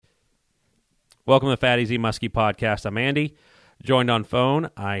Welcome to the Fat Easy Muskie Podcast. I'm Andy. Joined on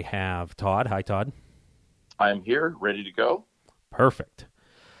phone, I have Todd. Hi, Todd. I'm here, ready to go. Perfect.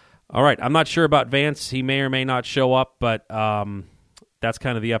 All right. I'm not sure about Vance. He may or may not show up, but that's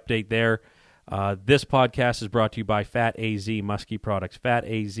kind of the update there. This podcast is brought to you by Fat AZ Muskie Products.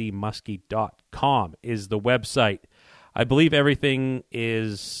 FatAZMuskie.com is the website. I believe everything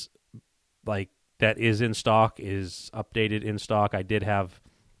is that is in stock is updated in stock. I did have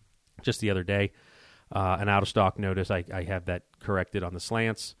just the other day an out of stock notice. I have that corrected on the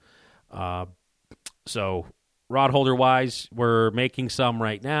slants. So rod holder wise, we're making some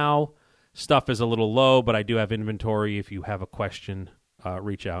right now. Stuff is a little low, but I do have inventory. If you have a question,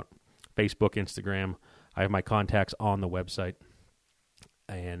 reach out. Facebook, Instagram. I have my contacts on the website.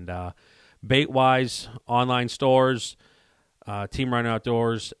 And bait-wise, online stores, Team Rhino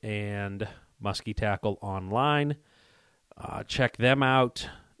Outdoors, and Muskie Tackle online. Check them out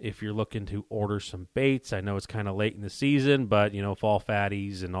if you're looking to order some baits. I know it's kind of late in the season, but, fall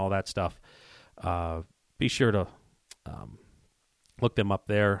fatties and all that stuff. Be sure to look them up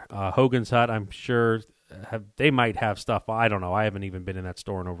there. Hogan's Hut, I'm sure, they might have stuff. I don't know. I haven't even been in that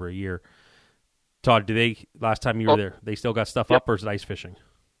store in over a year. Todd, last time you were there, they still got stuff up, or is it ice fishing?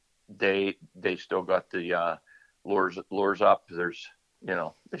 They still got the lures up. There's,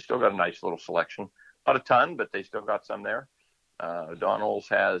 they still got a nice little selection. Not a ton, but they still got some there.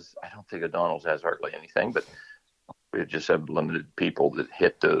 O'Donnell's I don't think O'Donnell's has hardly anything, but we just have limited people that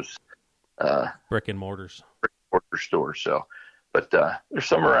hit those brick and mortar stores. So, but there's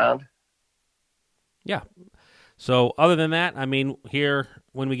some around. Yeah. So other than that, here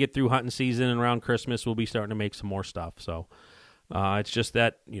when we get through hunting season and around Christmas, we'll be starting to make some more stuff. So it's just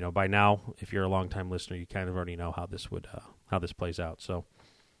that, by now, if you're a longtime listener, you kind of already know how this plays out. So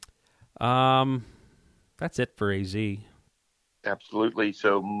that's it for AZ. Absolutely.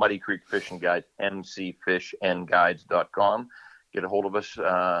 So Muddy Creek Fishing Guide, mcfishandguides.com. Get a hold of us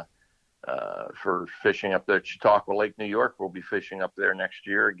for fishing up there at Chautauqua Lake, New York. We'll be fishing up there next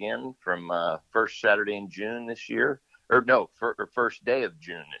year again from first Saturday in June this year. First day of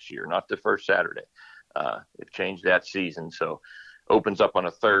June this year, not the first Saturday. They've changed that season, so opens up on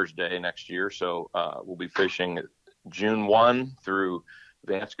a Thursday next year. So we'll be fishing June 1 through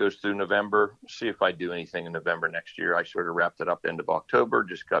Vance goes through November. See if I do anything in November next year. I sort of wrapped it up end of October.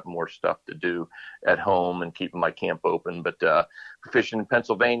 Just got more stuff to do at home and keeping my camp open. But fishing in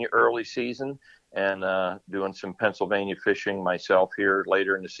Pennsylvania early season and doing some Pennsylvania fishing myself here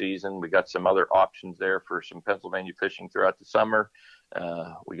later in the season. We got some other options there for some Pennsylvania fishing throughout the summer.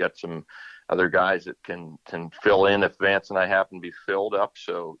 We got some other guys that can fill in if Vance and I happen to be filled up.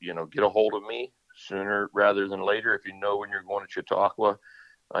 So, get a hold of me sooner rather than later. If you know when you're going to Chautauqua,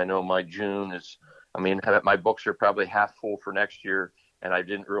 I know my June is, my books are probably half full for next year, and I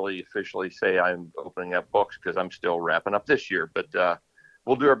didn't really officially say I'm opening up books because I'm still wrapping up this year, but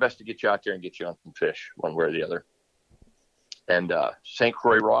we'll do our best to get you out there and get you on some fish one way or the other. And St.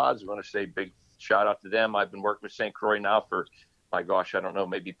 Croix Rods, I want to say big shout out to them. I've been working with St. Croix now for, I don't know,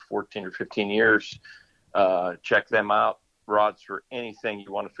 maybe 14 or 15 years. Check them out. Rods for anything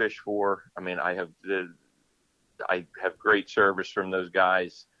you want to fish for. I have great service from those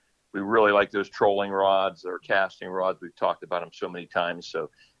guys. We really like those trolling rods or casting rods. We've talked about them so many times. So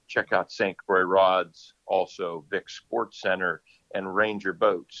check out St. Croix Rods, also Vic Sports Center and Ranger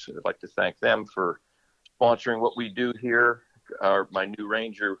Boats. I'd like to thank them for sponsoring what we do here. My new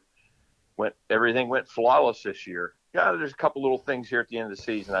Ranger everything went flawless this year. Yeah, there's a couple little things here at the end of the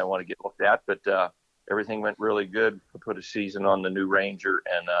season I want to get looked at, but everything went really good. We put a season on the new Ranger,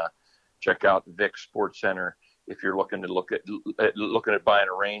 and check out Vic Sports Center if you're looking at buying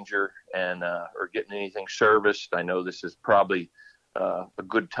a Ranger and or getting anything serviced. I know this is probably a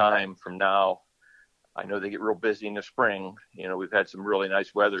good time from now. I know they get real busy in the spring. We've had some really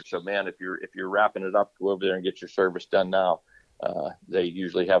nice weather, so man, if you're wrapping it up, go over there and get your service done now. They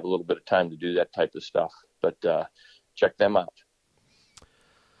usually have a little bit of time to do that type of stuff, but check them out.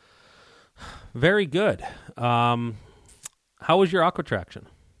 Very good. How was your aqua traction?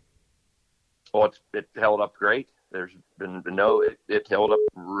 Well, it held up great. There's been it held up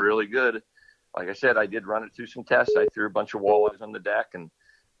really good. Like I said, I did run it through some tests. I threw a bunch of walleyes on the deck, and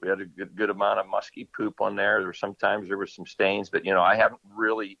we had a good amount of musky poop on there. Sometimes there were some stains, but I haven't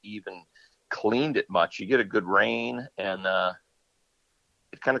really even cleaned it much. You get a good rain, and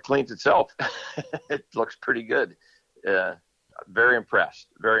it kind of cleans itself. It looks pretty good. Very impressed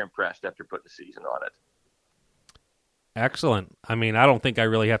after putting the season on it. Excellent. I don't think I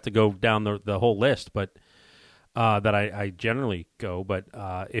really have to go down the whole list, but that I generally go. But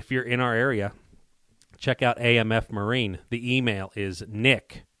if you're in our area, check out AMF Marine. The email is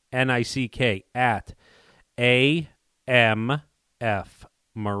Nick Nick, at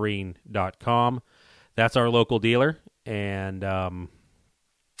amfmarine.com. That's our local dealer. And, I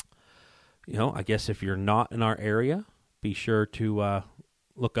guess if you're not in our area, be sure to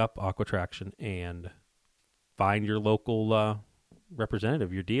look up Aquatraction and find your local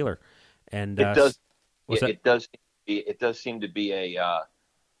representative, your dealer. And it does seem to be a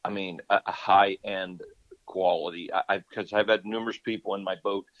high end quality. Because I've had numerous people in my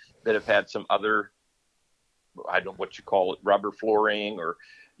boat that have had some other, I don't know what you call it, rubber flooring or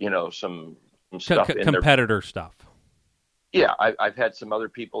some stuff in competitor stuff. Yeah, I've had some other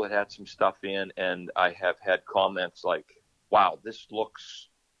people that had some stuff in, and I have had comments like, "Wow, this looks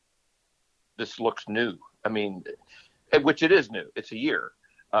new." I mean, which it is new. It's a year.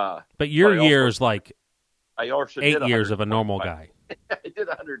 But your year is like I also 8 years of a normal guy. I did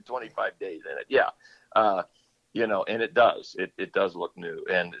 125 days in it. Yeah, and it does. It does look new.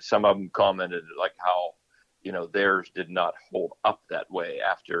 And some of them commented like how theirs did not hold up that way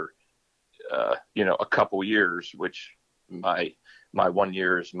after a couple years, which my 1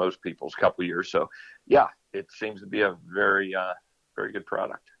 year is most people's couple years. So yeah, it seems to be a very very good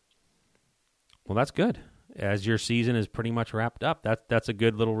product. Well, that's good. As your season is pretty much wrapped up, that's a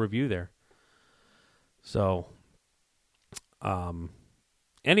good little review there. So,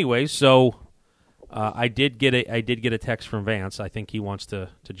 anyways, I did get a text from Vance. I think he wants to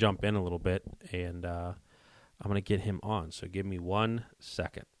jump in a little bit, and I'm going to get him on. So give me 1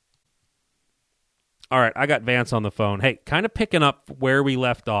 second. All right, I got Vance on the phone. Hey, kind of picking up where we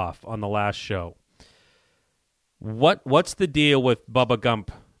left off on the last show. What's the deal with Bubba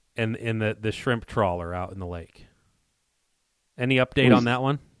Gump and the shrimp trawler out in the lake? Any update on that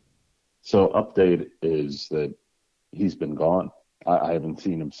one? So update is that he's been gone. I haven't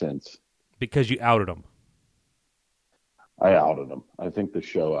seen him since. Because you outed him. I outed him. I think the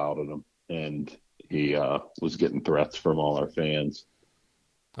show outed him, and he was getting threats from all our fans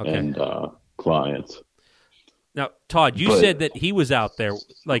and clients. Now, Todd, you said that he was out there.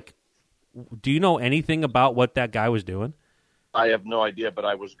 Like, do you know anything about what that guy was doing? I have no idea, but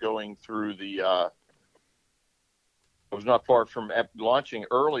I was going through I was not far from launching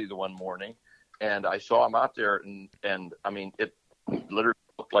early the one morning, and I saw him out there, and I mean, it literally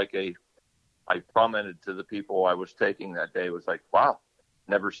looked like I commented to the people I was taking that day, it was like, wow,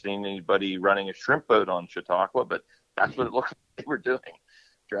 never seen anybody running a shrimp boat on Chautauqua, but that's what it looked like they were doing,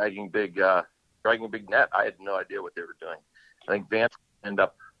 dragging a big net. I had no idea what they were doing. I think Vance ended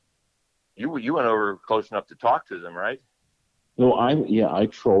up, you went over close enough to talk to them, right? No, I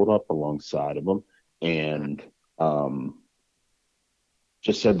trolled up alongside of them and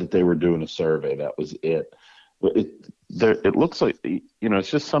just said that they were doing a survey. That was it. But it looks like, it's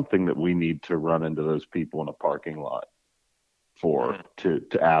just something that we need to run into those people in a parking lot for, to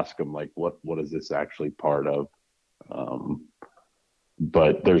ask them, like, what is this actually part of?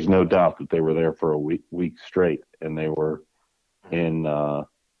 But there's no doubt that they were there for a week straight, and they were in the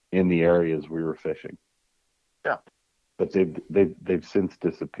areas we were fishing. Yeah. But they've since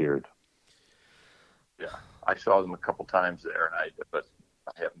disappeared. Yeah, I saw them a couple times there, but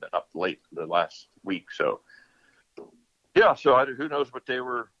I haven't been up late the last week. So, yeah. So who knows what they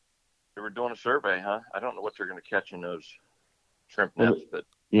were doing a survey, huh? I don't know what they're going to catch in those shrimp nets, but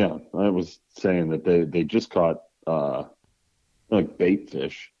yeah, I was saying that they just caught like bait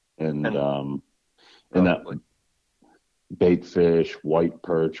fish and that bait fish, white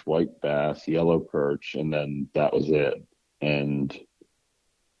perch, white bass, yellow perch, and then that was it. And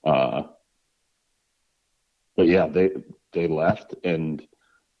but yeah, they left, and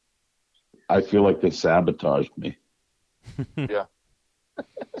I feel like they sabotaged me. Yeah.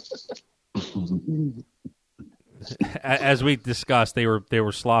 As we discussed, they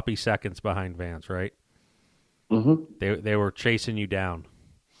were sloppy seconds behind Vance, right? Mm-hmm. They were chasing you down.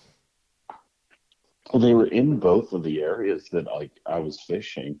 Well, they were in both of the areas that I was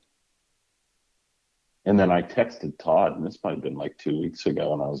fishing. And then I texted Todd, and this might have been like 2 weeks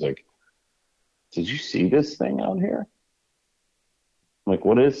ago, and I was like, did you see this thing out here? I'm like,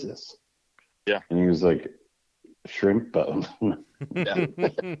 what is this? Yeah. And he was like, shrimp boat. Yeah.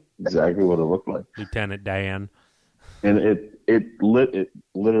 Exactly what it looked like. Lieutenant Dan. And it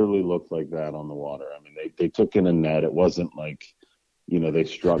literally looked like that on the water. I mean, they took in a net. It wasn't like, they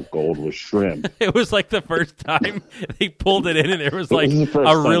struck gold with shrimp. It was like the first time they pulled it in, and there was like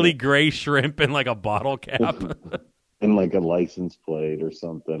a really gray shrimp in like a bottle cap. And like a license plate or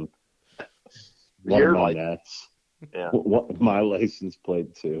something. Your my nets. Yeah. My license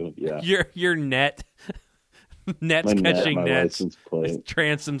plate too. Yeah. Your net. Net's my catching net, my nets. License plate.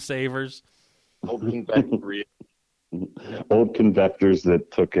 Transom savers. Holding back Korea. Old convectors that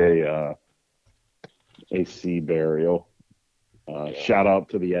took a sea burial. Shout out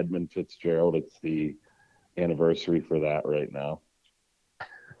to the Edmund Fitzgerald. It's the anniversary for that right now.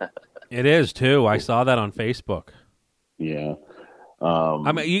 It is too. I saw that on Facebook. Yeah.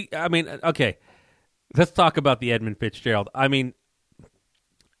 Okay. Let's talk about the Edmund Fitzgerald. I mean,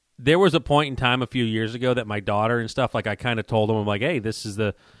 there was a point in time a few years ago that my daughter and stuff, like I kind of told them, I'm like, hey, this is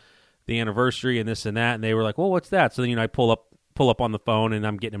the anniversary and this and that, and they were like, well, what's that? So then, I pull up on the phone and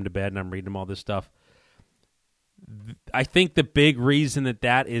I'm getting them to bed and I'm reading them all this stuff. I think the big reason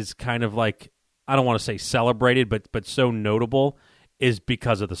that is kind of like, I don't want to say celebrated, but so notable is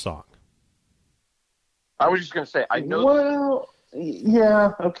because of the song. I was just going to say, I know. Well,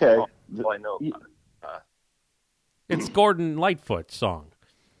 yeah, okay. Well, I know. It's Gordon Lightfoot's song.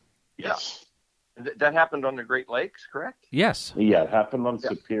 Yeah. That happened on the Great Lakes, correct? Yes. Yeah, it happened on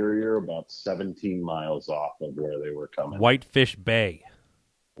Superior, about 17 miles off of where they were coming. Whitefish Bay.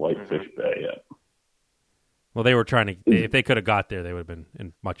 Whitefish Bay, yeah. Well, they were trying to, if they could have got there, they would have been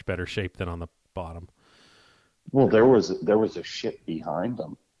in much better shape than on the bottom. Well, there was a ship behind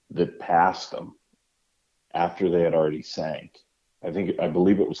them that passed them after they had already sank. I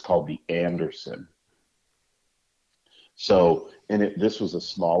believe it was called the Anderson. So, this was a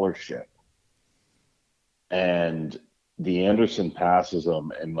smaller ship. And the Anderson passes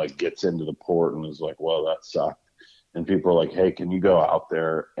them and like gets into the port and is like, well, that sucked. And people are like, hey, can you go out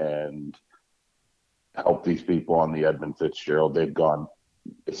there and help these people on the Edmund Fitzgerald? They've gone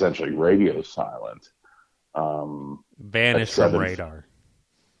essentially radio silent. Vanished from radar.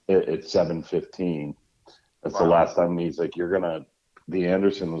 It's 7:15. That's the last time he's like, the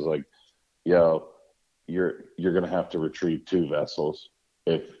Anderson was like, yo, you're going to have to retrieve 2 vessels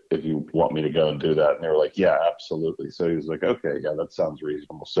if you want me to go and do that. And they were like, yeah, absolutely. So he was like, okay, yeah, that sounds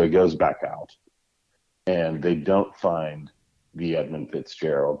reasonable. So he goes back out and they don't find the Edmund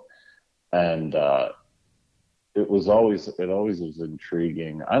Fitzgerald. And it always was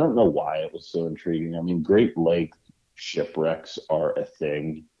intriguing. I don't know why it was so intriguing. I mean, Great Lake shipwrecks are a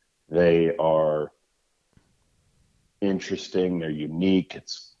thing. They are interesting. They're unique.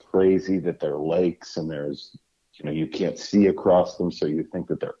 It's crazy that they're lakes and there's, you can't see across them, so you think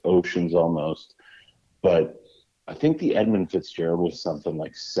that they're oceans almost. But I think the Edmund Fitzgerald was something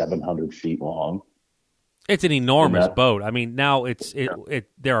like 700 feet long. It's an enormous boat. I mean, now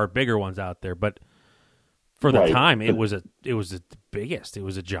there are bigger ones out there, but for the time, it was the biggest. It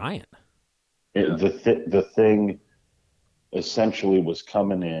was a giant. The thing essentially was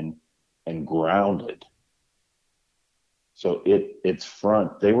coming in and grounded. So its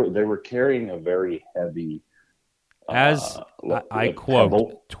front, they were carrying a very heavy. I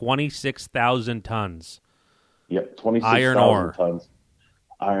quote, 26,000 tons. Yep, 26,000 tons.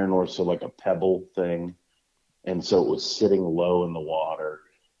 Iron ore, so like a pebble thing. And so it was sitting low in the water.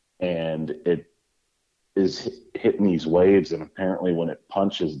 And it is hitting these waves. And apparently when it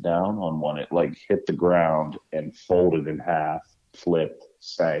punches down on one, it like hit the ground and folded in half, flipped,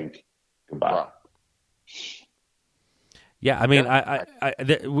 sank. Goodbye. Yeah, I mean,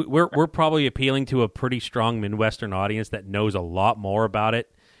 we're probably appealing to a pretty strong Midwestern audience that knows a lot more about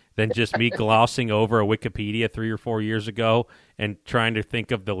it than just me glossing over a Wikipedia 3 or 4 years ago and trying to think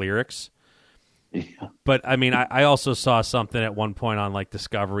of the lyrics. Yeah. But I mean, I also saw something at one point on like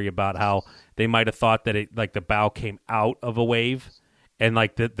Discovery about how they might have thought that it like the bow came out of a wave, and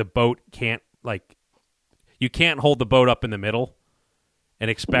like the boat can't you can't hold the boat up in the middle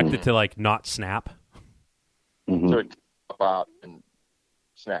and expect it to like not snap. Mm-hmm. So it about and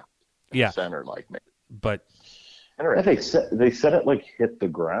snapped. Yeah, center like maybe. But yeah, they said it like hit the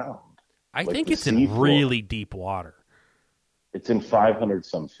ground. I think it's in really deep water. It's in 500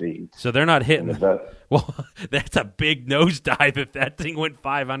 some feet. So they're not hitting. Well, that's a big nosedive if that thing went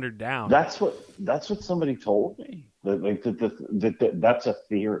 500 down. That's what somebody told me. That's a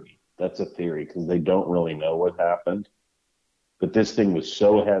theory. That's a theory because they don't really know what happened. But this thing was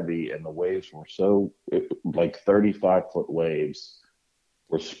so heavy and the waves were so like 35-foot waves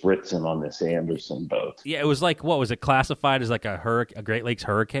were spritzing on this Anderson boat. Yeah, it was like, what was it classified as, like a Great Lakes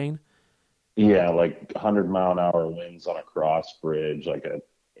hurricane? Yeah, like 100-mile-an-hour winds on a cross bridge, like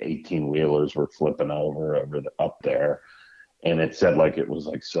 18-wheelers were flipping up there. And it said like it was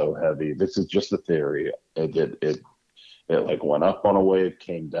like so heavy. This is just a theory. It like went up on a wave,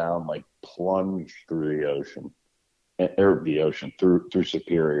 came down, like plunged through the ocean. Through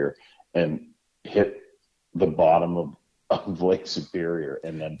Superior and hit the bottom of Lake Superior,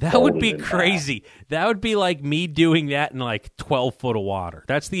 and then that would be crazy. That would be like me doing that in like 12 foot of water.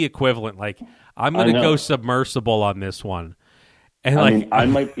 That's the equivalent. Like I'm going to go submersible on this one, And I like, mean, I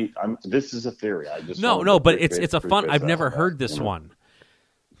might be. This is a theory. I just no, but it's a fun. I've never heard this one.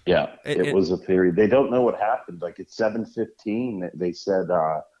 Yeah, it was a theory. They don't know what happened. Like at 7:15, they said,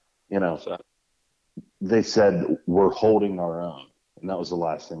 they said we're holding our own, and that was the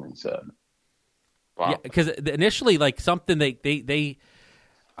last thing they said. Wow. Yeah, because initially, like something they,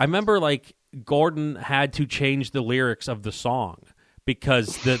 I remember like Gordon had to change the lyrics of the song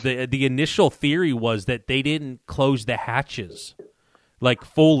because the initial theory was that they didn't close the hatches like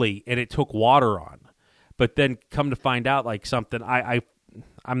fully, and it took water on. But then come to find out, like something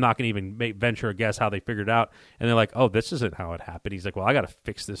I'm not going to even venture a guess how they figured it out. And they're like, oh, this isn't how it happened. He's like, well, I got to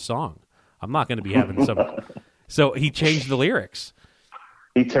fix this song. I'm not going to be having some. So he changed the lyrics.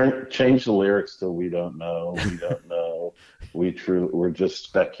 He changed the lyrics to "We don't know, we don't know, we're just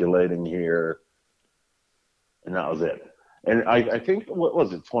speculating here," and that was it. And I think what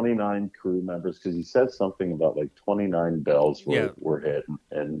was it, 29 crew members? Because he said something about like 29 bells were hit,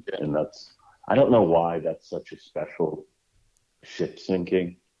 and that's, I don't know why that's such a special ship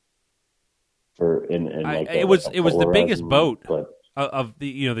sinking for in like it was the biggest boat but, of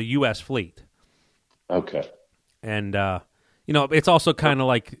the the U.S. fleet. Okay, and it's also kind of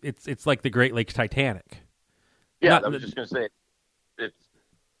like it's like the Great Lakes Titanic. Yeah, I was just going to say it's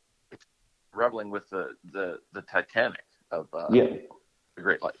reveling with the Titanic of the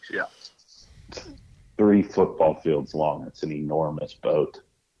Great Lakes. Yeah, 3 football fields long. It's an enormous boat.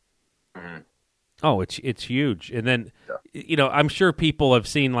 Mm-hmm. Oh, it's huge. And then, I'm sure people have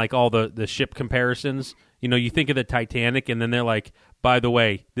seen like all the ship comparisons. You think of the Titanic, and then they're like, by the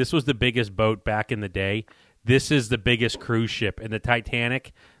way, this was the biggest boat back in the day. This is the biggest cruise ship, and the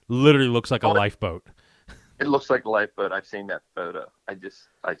Titanic literally looks like a lifeboat. It looks like a lifeboat. I've seen that photo.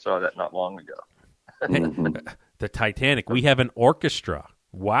 I saw that not long ago. The Titanic. We have an orchestra.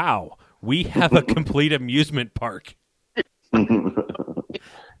 Wow. We have a complete amusement park.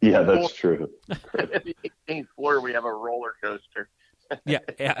 Yeah, that's true. At the 18th floor, we have a roller coaster. Yeah,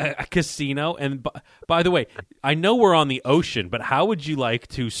 a casino. And by the way, I know we're on the ocean, but how would you like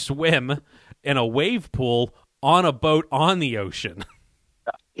to swim in a wave pool on a boat on the ocean?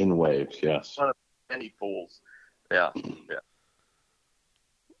 In waves, yes. One of many pools. Yeah.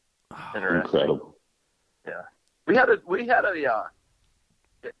 Incredible. Yeah. We had a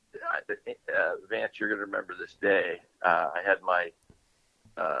Vance, you're going to remember this day. I had my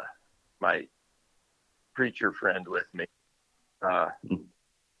preacher friend with me.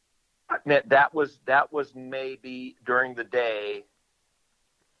 Man, that was maybe during the day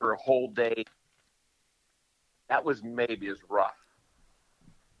for a whole day. That was maybe as rough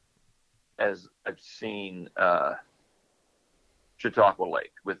as I've seen Chautauqua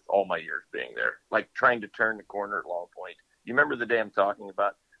Lake with all my years being there. Like trying to turn the corner at Long Point. You remember the day I'm talking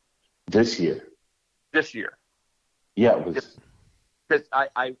about? This year. Yeah, it was. Because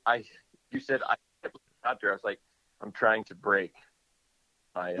you said I out there. I was like, I'm trying to break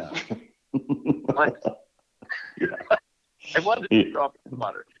my. I wanted to drop in the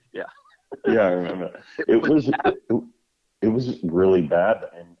water. Yeah. Yeah, I remember. It was really bad,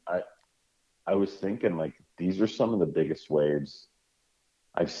 and I was thinking like these are some of the biggest waves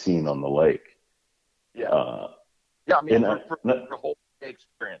I've seen on the lake. Yeah. I mean, for the whole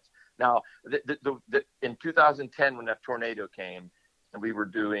experience. Now, in 2010, when that tornado came, and we were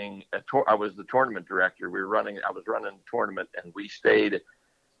doing I was the tournament director. I was running a tournament, and we stayed.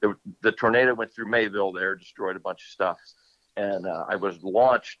 The tornado went through Mayville there, destroyed a bunch of stuff, and I was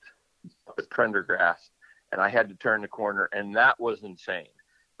launched up at Prendergast, and I had to turn the corner, and that was insane.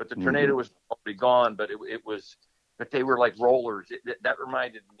 But the tornado was already gone, but it was. But they were like rollers. That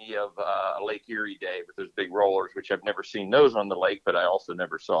reminded me of a Lake Erie day with those big rollers, which I've never seen those on the lake, but I also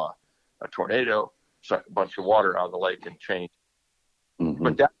never saw a tornado suck a bunch of water out of the lake and change. Mm-hmm.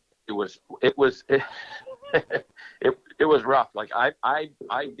 But it was rough. Like I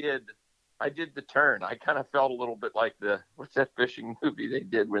did the turn. I kind of felt a little bit like what's that fishing movie they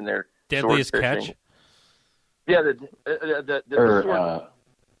did when they're Deadliest Catch? Yeah, the storm.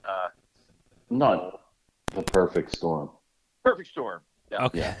 Not The Perfect Storm. Perfect Storm. Yeah.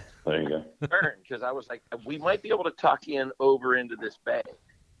 Okay. Yeah, there you go. Turn, because I was like, we might be able to tuck in over into this bay,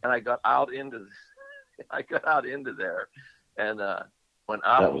 and I got out into there, and went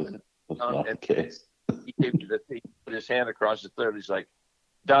out. That was not the case. He put his hand across his throat. He's like,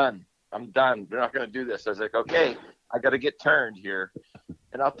 "Done. I'm done. We're not going to do this." I was like, "Okay, I got to get turned here,"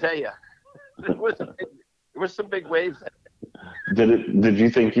 and I'll tell you, there was some big waves. Did you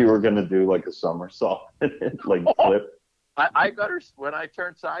think you were going to do like a somersault, like flip? I got her when I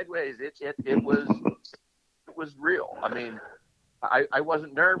turned sideways. It was real. I mean, I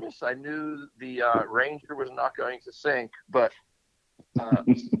wasn't nervous. I knew the Ranger was not going to sink, but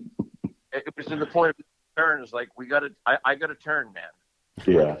It was to the point of turn. It's like I got to turn, man.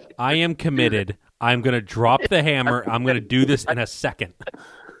 Yeah. I am committed. I'm going to drop the hammer. I'm going to do this in a second.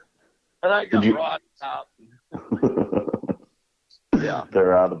 And I got rods out. Yeah.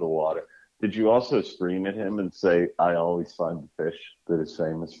 They're out of the water. Did you also scream at him and say, "I always find the fish," that is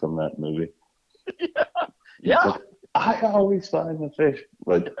famous from that movie? Yeah. Like, I always find the fish.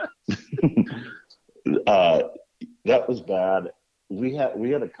 But that was bad. We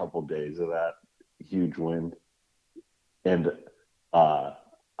had a couple days of that huge wind, and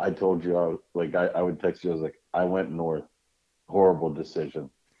I told you I would text you. I was like, I went north. Horrible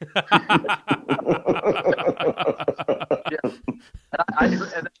decision. Yeah. I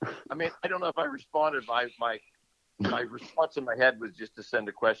mean, I don't know if I responded. My response in my head was just to send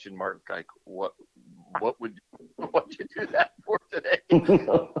a question mark, like, what would you do that for today?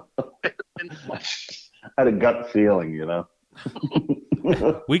 I had a gut feeling,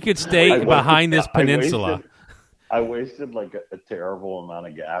 We could stay behind this peninsula. I wasted like a terrible amount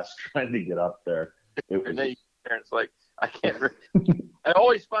of gas trying to get up there. And then it's like, I can't. I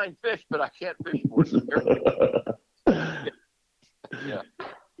always find fish, but I can't fish for it. Yeah.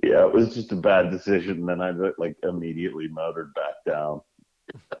 Yeah, it was just a bad decision. Then I immediately motored back down.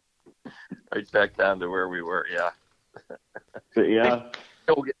 Right back down to where we were. Yeah. But yeah,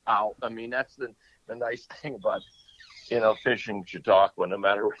 Go get out. I mean, that's the nice thing about fishing Chautauqua. No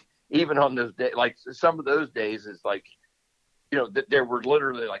matter what, even on those days, like some of those days, is like there were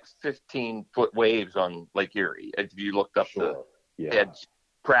literally like 15-foot waves on Lake Erie. If you looked up had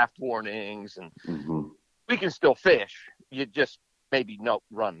craft warnings, and we can still fish. You just maybe not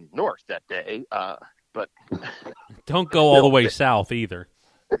run north that day, but don't go all the way south either.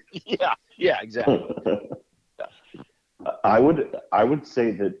 Yeah, exactly. I would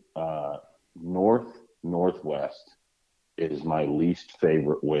say that northwest is my least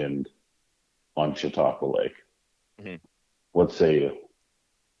favorite wind on Chautauqua Lake. Mm-hmm. What say you?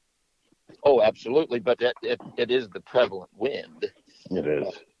 Oh, absolutely, but it is the prevalent wind. It is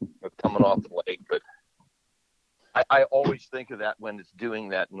coming off the lake, but I always think of that when it's doing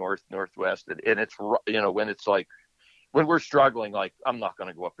that northwest, and it's when it's like when we're struggling. Like, I'm not going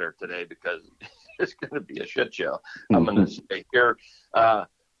to go up there today because it's going to be a shit show. I'm going to stay here. But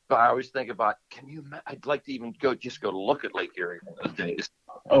I always think about, I'd like to even go look at Lake Erie one of those days.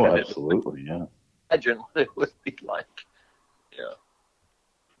 Oh, absolutely, yeah. Imagine what it would be like. Yeah.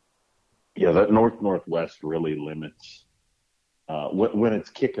 Yeah, that northwest really limits when it's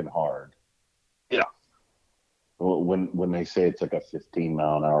kicking hard. Yeah. When they say it's like a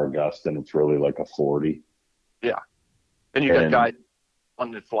 15-mile-an-hour gust, and it's really like a 40. Yeah. And you got guys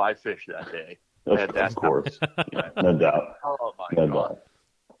on the fly fish that day. Of course. No doubt. Oh, my God. God.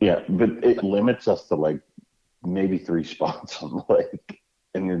 Yeah, but it limits us to like maybe 3 spots on the lake.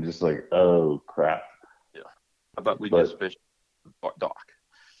 And you're just like, oh, crap. Yeah. How about just fish dock?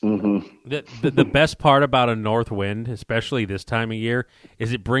 Mm-hmm. The best part about a north wind, especially this time of year,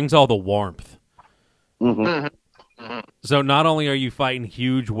 is it brings all the warmth. Mm-hmm. Mm-hmm. So not only are you fighting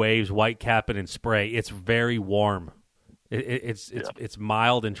huge waves, white capping and spray, it's very warm. It's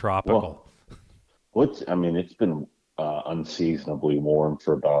mild and tropical. Well, it's been unseasonably warm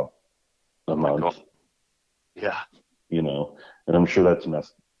for about a month. Yeah. And I'm sure that's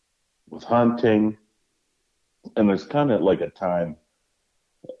messed with hunting. And there's kind of like a time,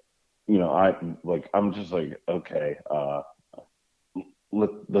 I'm just like, okay,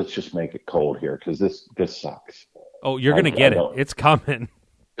 let's just make it cold here because this sucks. Oh, you're gonna get it. It's coming.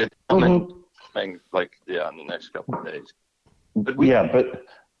 It's coming. In the next couple of days. But we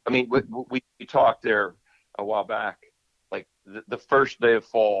talked there a while back. Like the first day of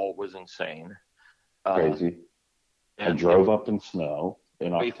fall was insane. Crazy. I drove up in snow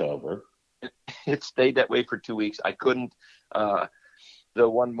in October. It stayed that way for 2 weeks. I couldn't. The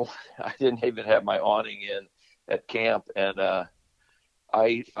one more, I didn't even have my awning in at camp, and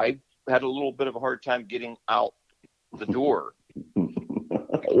I had a little bit of a hard time getting out the door.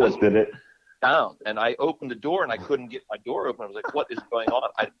 Did it? Down, and I opened the door and I couldn't get my door open. I was like, what is going on?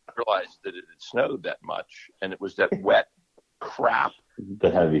 I didn't realize that it had snowed that much, and it was that wet crap.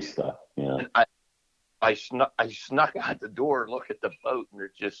 The heavy stuff, yeah. And I snuck out the door and looked at the boat, and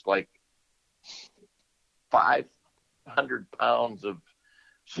there's just like 500 pounds of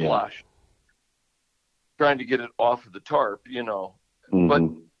slush trying to get it off of the tarp, Mm-hmm. But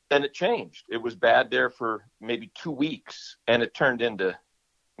then it changed. It was bad there for maybe 2 weeks, and it turned into,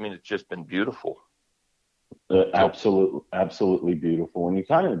 it's just been beautiful. Absolutely beautiful. And you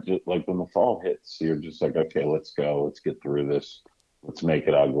kind of just, like, when the fall hits, you're just like, okay, let's go. Let's get through this. Let's make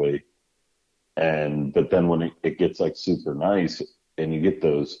it ugly. But then when it gets like super nice, and you get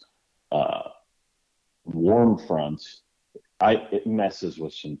those warm fronts, it messes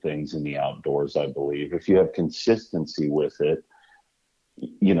with some things in the outdoors, I believe. If you have consistency with it,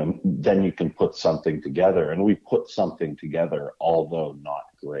 then you can put something together. And we put something together, although not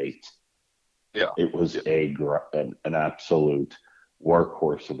great. Yeah. It was an absolute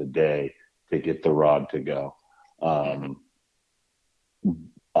workhorse of the day to get the rod to go.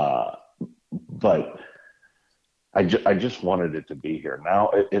 But I just wanted it to be here. Now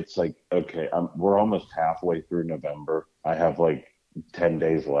it's like, okay, we're almost halfway through November. I have like 10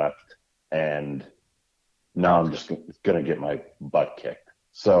 days left, and now I'm just going to get my butt kicked.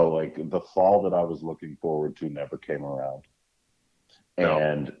 So like the fall that I was looking forward to never came around. No.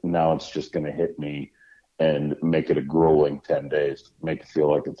 And now it's just going to hit me and make it a grueling 10 days, make it feel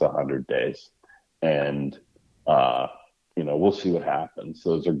like it's 100 days. And, we'll see what happens.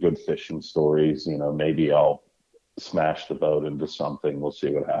 Those are good fishing stories. Maybe I'll smash the boat into something. We'll see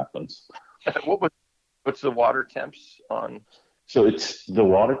what happens. What's the water temps on? So the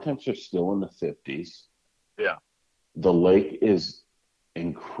water temps are still in the 50s. Yeah. The lake is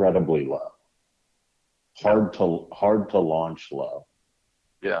incredibly low. Hard to launch low.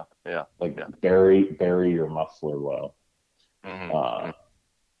 Yeah. Bury your muffler low. Mm-hmm.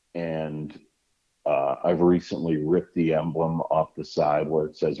 And I've recently ripped the emblem off the side where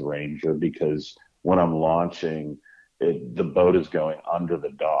it says Ranger, because when I'm launching, the boat is going under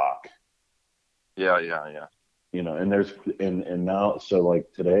the dock. Yeah. And now, so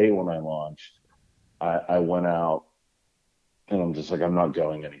like today when I launched, I went out and I'm just like, I'm not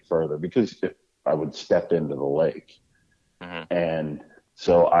going any further, because if I would step into the lake. Mm-hmm. And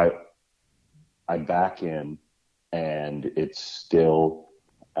so I back in, and it's still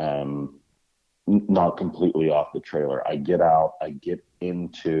not completely off the trailer. I get out, I get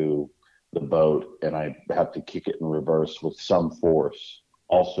into the boat, and I have to kick it in reverse with some force,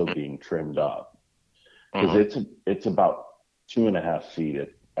 also being trimmed up, because it's about 2.5 feet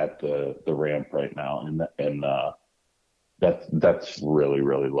at the ramp right now, and that's really,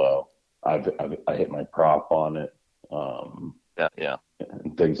 really low. I hit my prop on it, yeah,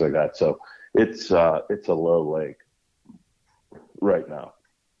 and things like that. So it's a low lake right now.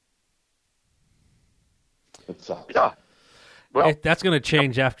 It sucks. Yeah. Well, that's going to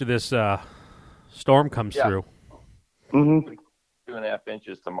change after this storm comes through. Mm-hmm. 2.5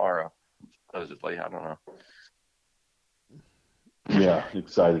 inches tomorrow. Supposedly, I don't know. Yeah,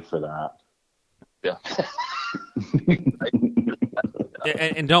 excited for that. Yeah.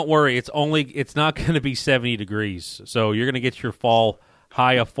 And don't worry, it's not going to be 70 degrees. So you're going to get your fall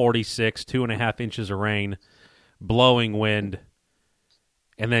high of 46, 2.5 inches of rain, blowing wind,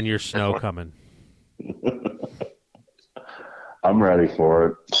 and then your snow coming. I'm ready for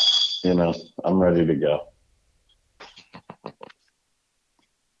it. I'm ready to go.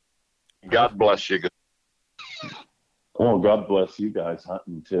 God bless you. Well, God bless you guys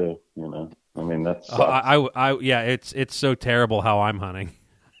hunting too. I mean, that's it's so terrible how I'm hunting.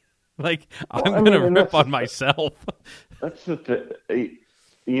 Like, I'm going to rip on myself. That's the thing.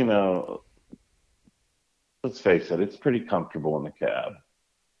 Let's face it, it's pretty comfortable in the cab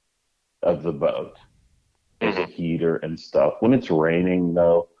of the boat. There's a heater and stuff. When it's raining,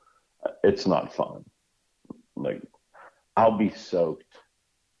 though, it's not fun. Like, I'll be soaked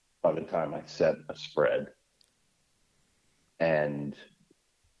by the time I set a spread. And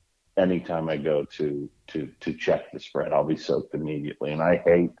anytime I go to check the spread, I'll be soaked immediately. And I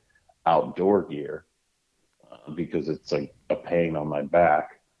hate outdoor gear because it's like a pain on my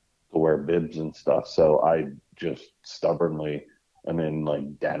back to wear bibs and stuff. So I just stubbornly am in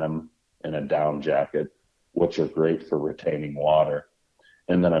like denim and a down jacket, which are great for retaining water.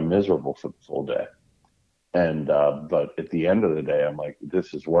 And then I'm miserable for the full day. And but at the end of the day, I'm like,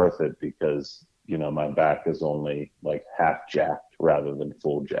 this is worth it because, my back is only like half jacked rather than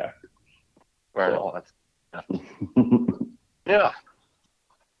full jacked. Right. So. Yeah.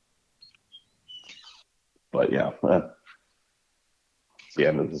 But yeah, it's the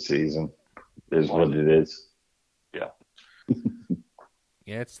end of the season. It is what it is. Yeah.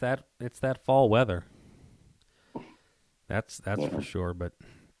 Yeah, it's that fall weather. That's for sure. But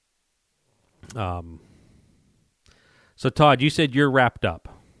so Todd, you said you're wrapped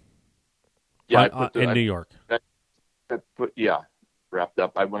up. Yeah, in New York. Wrapped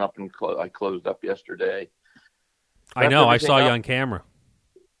up. I went up and I closed up yesterday. I know. I saw you on camera.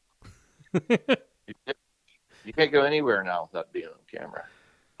 You can't go anywhere now without being on camera.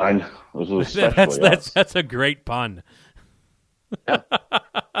 I know. That's a great pun. Yeah.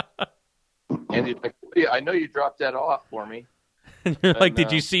 And I know you dropped that off for me. And you're like,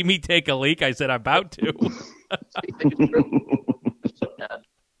 did you see me take a leak? I said, I'm about to.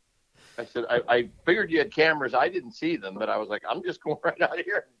 said, I figured you had cameras. I didn't see them, but I was like, I'm just going right out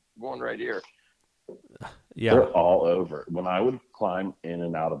here, going right here. Yeah. They're all over. When I would climb in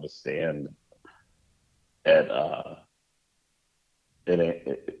and out of a stand at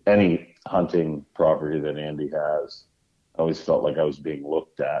any hunting property that Andy has, I always felt like I was being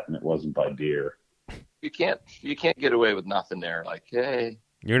looked at, and it wasn't by deer. You can't get away with nothing there. Like, hey,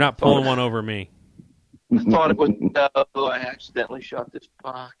 You're not pulling one over me. I thought it was I accidentally shot this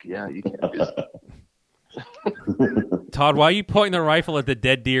buck. Yeah, you can't just. Todd, why are you pointing the rifle at the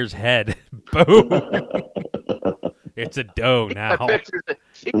dead deer's head? Boom! It's a doe now.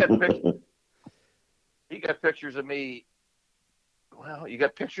 He got pictures of me. Well, you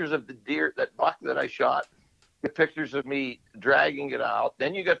got pictures of the deer, that buck that I shot. You got pictures of me dragging it out.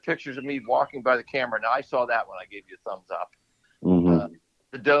 Then you got pictures of me walking by the camera. Now, I saw that when I gave you a thumbs up. Mm-hmm.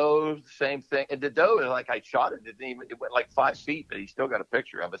 The doe, same thing. And the doe, like, I shot it. It went like 5 feet, but he still got a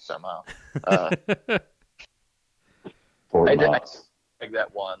picture of it somehow. I did like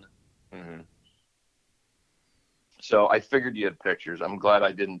that one. Mm-hmm. So I figured you had pictures. I'm glad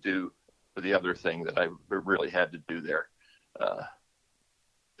I didn't do the other thing that I really had to do there.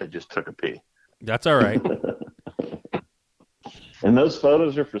 I just took a pee. That's all right. And those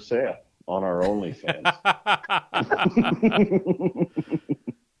photos are for sale on our OnlyFans.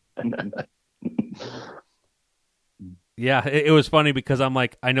 Yeah, it was funny because I'm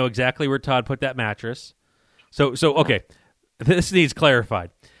like, I know exactly where Todd put that mattress. So okay, this needs clarified.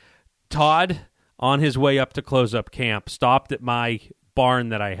 Todd, on his way up to close up camp, stopped at my barn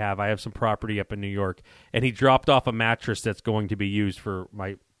that I have. I have some property up in New York, and he dropped off a mattress that's going to be used for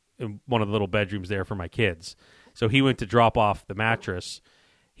one of the little bedrooms there for my kids. So he went to drop off the mattress.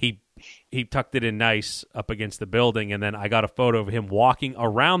 He tucked it in nice up against the building, and then I got a photo of him walking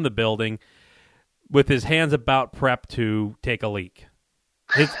around the building with his hands about prep to take a leak.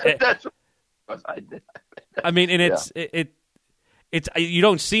 That's what I did. I mean, and it's you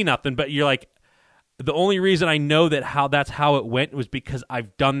don't see nothing, but you're like, the only reason I know that's how it went was because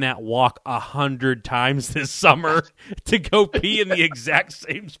I've done that walk 100 times this summer to go pee in the exact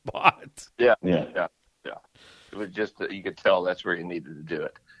same spot. Yeah. It was just that you could tell that's where you needed to do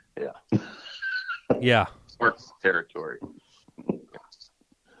it. Yeah. Yeah. Sports territory.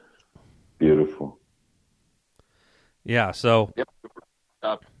 Beautiful. Yeah. So. Yep.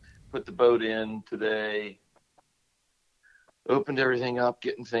 Put the boat in today. Opened everything up,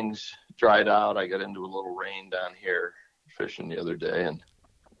 getting things dried out. I got into a little rain down here fishing the other day and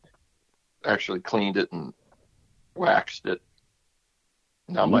actually cleaned it and waxed it.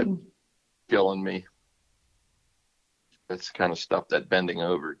 Now my killing me. That's the kind of stuff that bending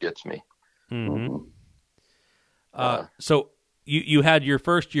over gets me. Mm-hmm. So you had your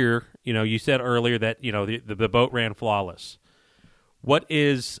first year. You said earlier that the boat ran flawless. What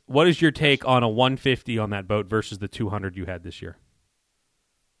is your take on a 150 on that boat versus the 200 you had this year?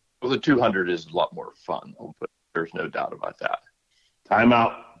 Well, the 200 is a lot more fun, but there's no doubt about that. Time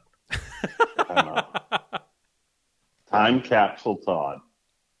out. Time capsule Todd.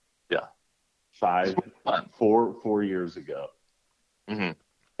 Yeah. 4 years ago. Mm-hmm.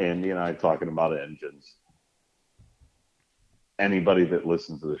 Andy and I talking about engines. Anybody that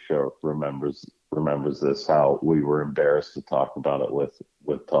listens to the show remembers this, how we were embarrassed to talk about it with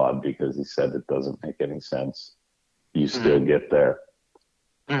Todd because he said it doesn't make any sense. You still get there.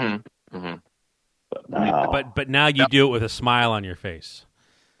 Mm-hmm. Mm-hmm. But now, you do it with a smile on your face.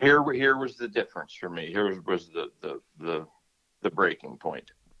 Here was the difference for me. Here was the breaking point.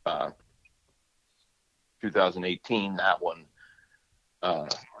 2018, that one,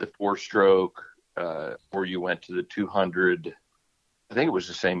 the 4-stroke, or you went to the 200. I think it was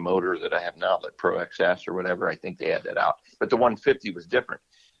the same motor that I have now, the Pro XS or whatever. I think they had that out. But the 150 was different.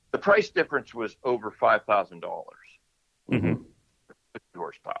 The price difference was over $5,000 mm-hmm.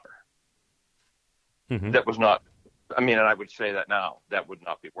 horsepower. Mm-hmm. That was not, and I would say that now, that would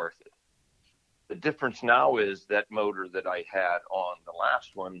not be worth it. The difference now is that motor that I had on the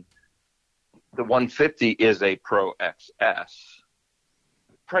last one, the 150 is a Pro XS.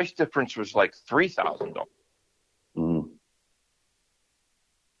 Price difference was like $3,000. Mm-hmm.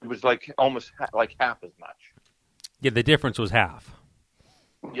 It was like almost like half as much. Yeah, the difference was half.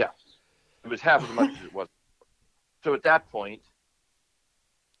 Yes. It was half as much as it was. So at that point...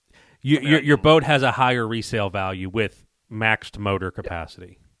 Your boat has a higher resale value with maxed motor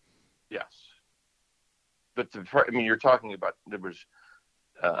capacity. Yes. But you're talking about, there was...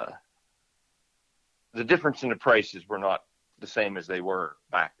 the difference in the prices were not the same as they were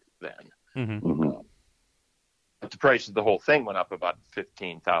back then. Mm-hmm. Mm-hmm. But the price of the whole thing went up about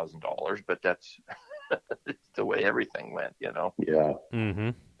 $15,000, but that's the way everything went, Yeah.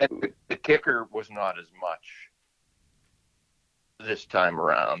 Mm-hmm. And the kicker was not as much this time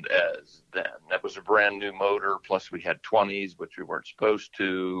around as then. That was a brand new motor. Plus, we had 20s, which we weren't supposed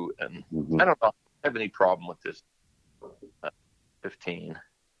to. And I don't know if I have any problem with this 15.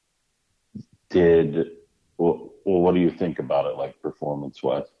 Well, what do you think about it, like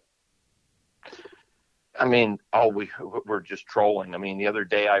performance-wise? I mean, we're just trolling. I mean, the other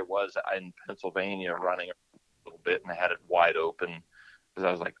day I was in Pennsylvania running a little bit, and I had it wide open because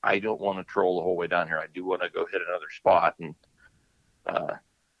I was like, I don't want to troll the whole way down here. I do want to go hit another spot. And, I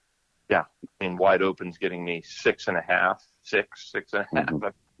mean, wide open's getting me 6.5.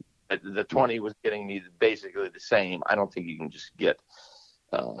 Mm-hmm. The 20 was getting me basically the same. I don't think you can just get.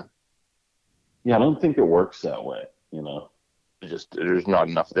 I don't think it works that way. Just there's not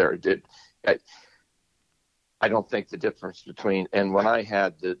enough there. I don't think the difference between, and when I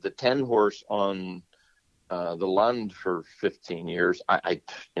had the 10 horse on the Lund for 15 years,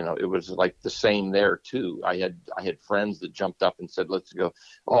 it was like the same there too. I had friends that jumped up and said, let's go.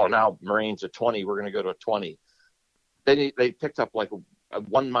 Oh, now Marine's a 20. We're going to go to a 20. They picked up like a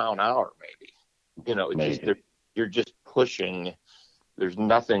 1 mile an hour, maybe, you're just pushing. There's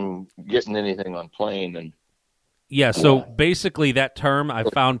nothing getting anything on plane. And so basically that term I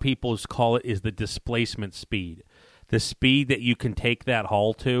found people call it is the displacement speed, the speed that you can take that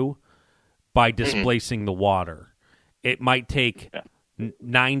hull to by displacing the water. It might take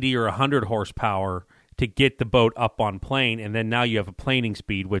 90 or 100 horsepower to get the boat up on plane, and then now you have a planing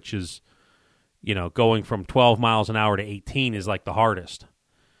speed, which is, going from 12 miles an hour to 18 is like the hardest,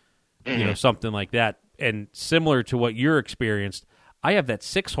 something like that. And similar to what you're experienced, I have that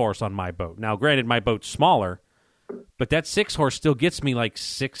 6 horse on my boat. Now, granted, my boat's smaller, but that 6 horse still gets me like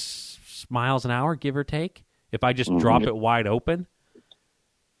 6 miles an hour, give or take, if I just drop it wide open.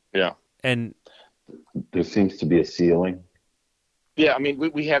 Yeah. And there seems to be a ceiling. Yeah, I mean,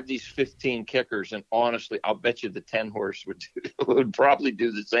 we have these 15 kickers, and honestly, I'll bet you the 10 horse would probably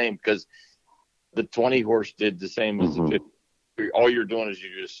do the same, because the 20 horse did the same as the 50. All you're doing is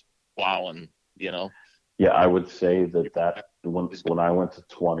you're just plowing, Yeah, I would say that when I went to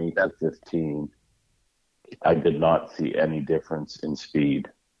 20 to 15, I did not see any difference in speed.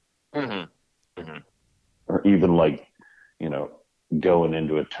 Mm-hmm. Mm-hmm. Or even going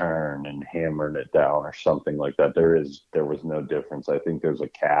into a turn and hammering it down or something like that. There was no difference. I think there's a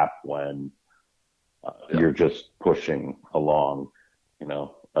cap when you're just pushing along,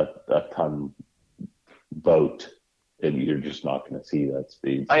 a ton boat, and you're just not going to see that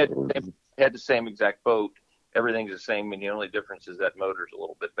speed. I had the same exact boat. Everything's the same, and the only difference is that motor's a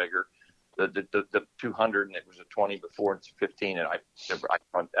little bit bigger. The 200, and it was a 20 before, it's a 15, and I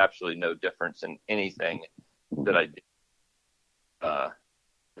found absolutely no difference in anything that I did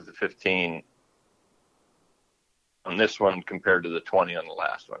with the 15 on this one compared to the 20 on the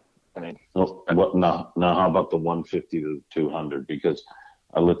last one. I mean, now how about the 150 to the 200? Because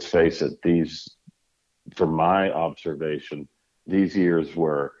let's face it, from my observation, these years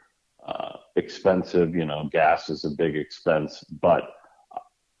were expensive. Gas is a big expense, but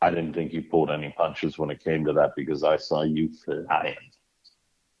I didn't think you pulled any punches when it came to that, because I saw you flying.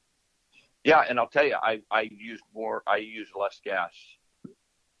 Yeah, and I'll tell you, I used less gas.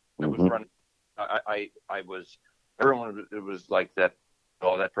 I was running. Everyone, it was like that.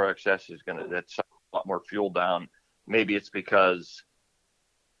 Oh, that Pro XS that's a lot more fuel down. Maybe it's because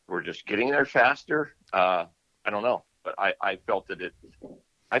we're just getting there faster. I don't know, but I felt that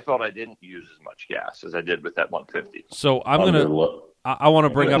I felt I didn't use as much gas as I did with that 150. So I want to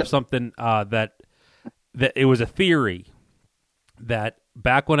bring up something that it was a theory that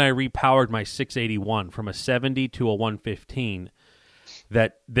back when I repowered my 681 from a 70 to a 115,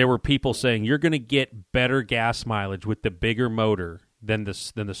 that there were people saying you're going to get better gas mileage with the bigger motor than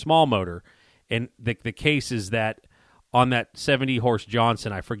the small motor. And the case is that on that 70 horse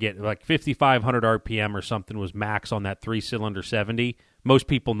Johnson, I forget, like 5,500 RPM or something was max on that 3-cylinder 70. Most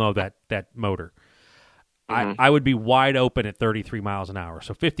people know that motor. I would be wide open at 33 miles an hour.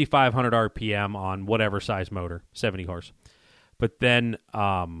 So 5,500 RPM on whatever size motor, 70 horse. But then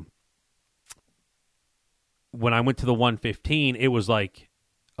when I went to the 115, it was like,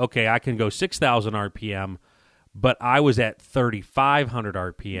 okay, I can go 6,000 RPM, but I was at 3,500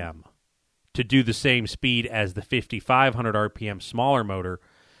 RPM to do the same speed as the 5,500 RPM smaller motor.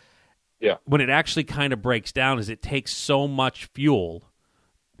 Yeah. When it actually kind of breaks down is it takes so much fuel,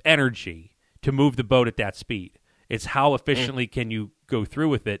 energy, to move the boat at that speed. It's how efficiently can you go through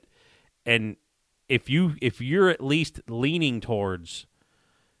with it. And if you're at least leaning towards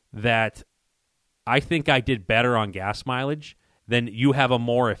that, I think I did better on gas mileage, then you have a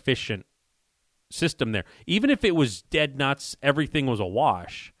more efficient system there. Even if it was dead nuts, everything was a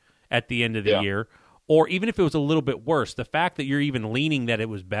wash at the end of the year, or even if it was a little bit worse, the fact that you're even leaning that it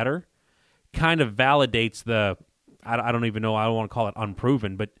was better kind of validates the, I don't even know, I don't want to call it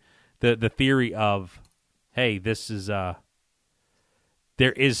unproven, but the theory of, hey, this is,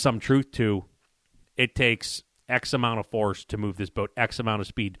 there is some truth to, it takes X amount of force to move this boat, X amount of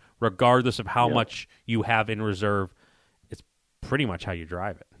speed, regardless of how much you have in reserve. It's pretty much how you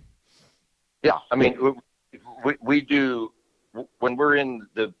drive it. Yeah, I mean, we do, when we're in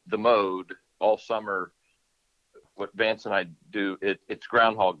the mode all summer, what Vance and I do, it's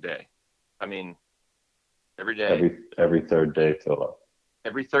Groundhog Day. I mean, every day. Every third day, fill up.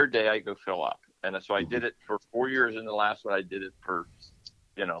 Every third day I go fill up. And so I did it for 4 years, and the last one I did it for,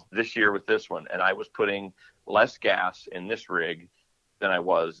 this year with this one. And I was putting less gas in this rig than I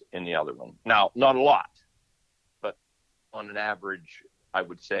was in the other one. Now, not a lot, but on an average, I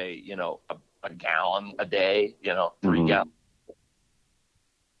would say, a gallon a day, 3 gallons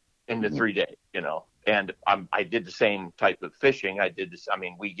into 3 days, And I did the same type of fishing. I did this. I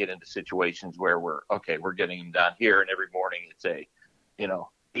mean, we get into situations where we're getting them down here, and every morning it's a,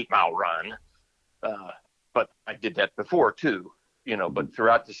 8-mile run. But I did that before too, but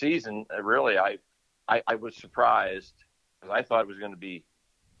throughout the season, really, I was surprised because I thought it was going to be,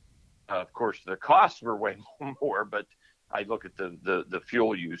 of course, the costs were way more, but I look at the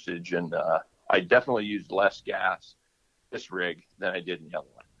fuel usage, and I definitely used less gas this rig than I did in the other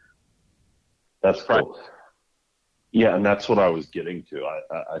one. That's cool. Yeah, and that's what I was getting to.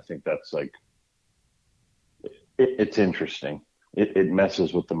 I think that's like, it's interesting. It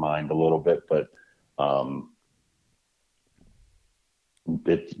messes with the mind a little bit, but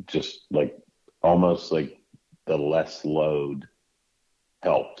it's just like almost like the less load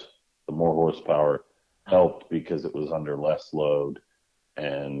helped. The more horsepower helped because it was under less load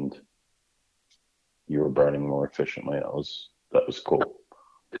and you were burning more efficiently. That was cool.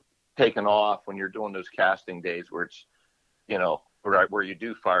 Taken off when you're doing those casting days where it's, where you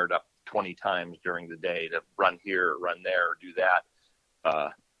do fire it up 20 times during the day to run here, run there, or do that.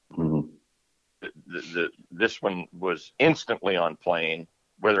 This one was instantly on plane,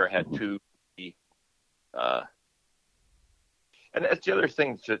 whether it had two. And that's the other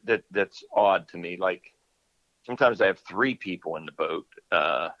thing that's odd to me. Like sometimes I have 3 people in the boat.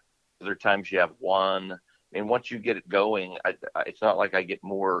 Other times you have 1. I mean, once you get it going, it's not like I get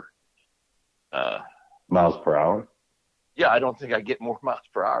more miles per hour. Yeah, I don't think I get more miles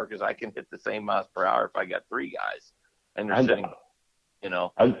per hour because I can hit the same miles per hour if I got 3 guys and they're sitting.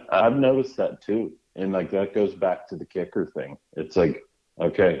 I've noticed that too, and like that goes back to the kicker thing. It's like,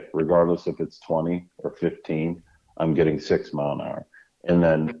 okay, regardless if it's 20 or 15, I'm getting 6 mile an hour, and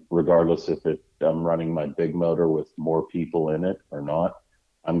then regardless if I'm running my big motor with more people in it or not,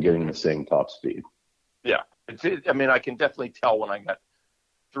 I'm getting the same top speed. Yeah, I can definitely tell when I got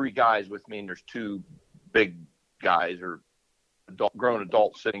 3 guys with me and there's 2 big guys or grown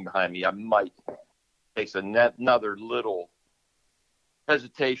adults sitting behind me. I might take another little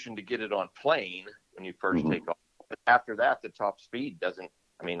hesitation to get it on plane when you first take off. But after that, the top speed doesn't.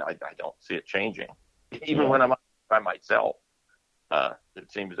 I don't see it changing. Even when I'm by myself,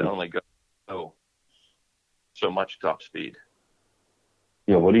 it seems to only go so much top speed.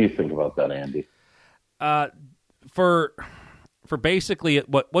 Yeah, what do you think about that, Andy? For basically,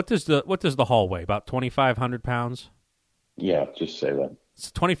 what does the hull weigh? About 2,500 pounds. Yeah, just say that.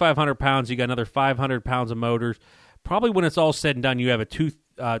 It's 2,500 pounds. You got another 500 pounds of motors. Probably when it's all said and done, you have a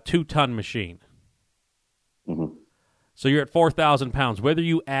 2-ton machine. Mm-hmm. So you're at 4,000 pounds. Whether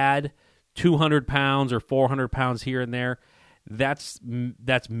you add 200 pounds or 400 pounds here and there, that's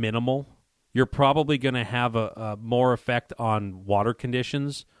minimal. You're probably going to have a more effect on water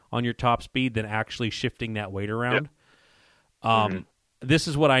conditions on your top speed than actually shifting that weight around. Yep. This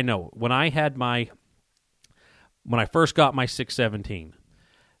is what I know. When I first got my 617,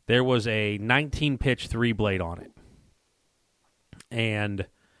 there was a 19-pitch 3-blade on it. And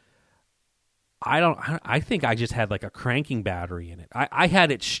I think I just had like a cranking battery in it. I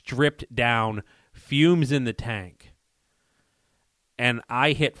had it stripped down, fumes in the tank. And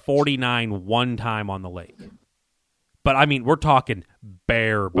I hit 49 one time on the lake. But I mean, we're talking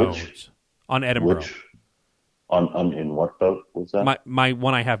bare bones on Edinburgh. On in what boat was that? My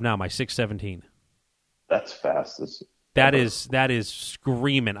one I have now, my 617. That's fast. That is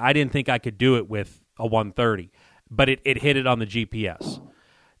screaming. I didn't think I could do it with a 130, but it hit it on the GPS.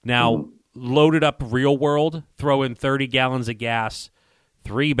 Now, loaded up real world, throw in 30 gallons of gas,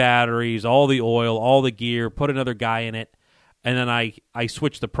 3 batteries, all the oil, all the gear, put another guy in it, and then I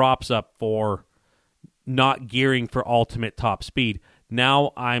switched the props up for not gearing for ultimate top speed.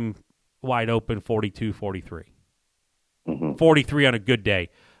 Now I'm wide open 42, 43. Mm-hmm. 43 on a good day.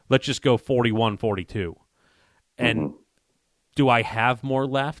 Let's just go 41, 42. And do I have more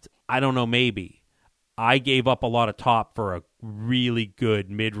left? I don't know, maybe. I gave up a lot of top for a really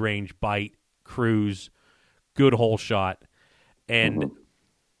good mid-range bite, cruise, good hole shot. And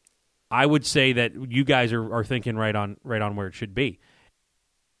I would say that you guys are thinking right on where it should be.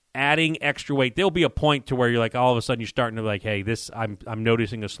 Adding extra weight, there'll be a point to where you're like, all of a sudden you're starting to like, hey, this I'm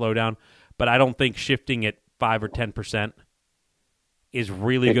noticing a slowdown, but I don't think shifting it 5 or 10% is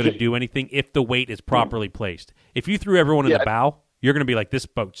really going to do anything if the weight is properly placed. If you threw everyone in the bow, you're going to be like, this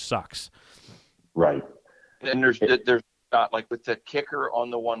boat sucks. Right. And there's like with the kicker on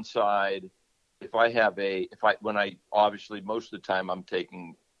the one side, when I obviously most of the time I'm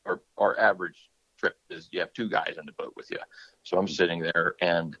taking our average trip is you have two guys on the boat with you. So I'm sitting there,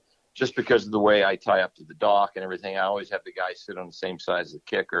 and just because of the way I tie up to the dock and everything, I always have the guy sit on the same side as the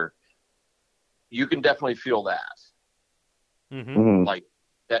kicker. You can definitely feel that. Mm-hmm. Like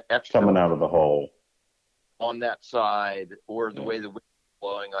that extra coming out of the hole on that side, or the way the wind is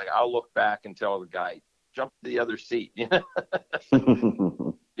blowing. Like I'll look back and tell the guy, jump to the other seat. You know?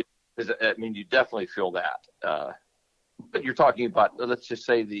 I mean, you definitely feel that. But you're talking about, let's just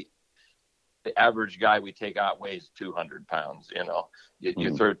say the average guy we take out weighs 200 pounds. You know,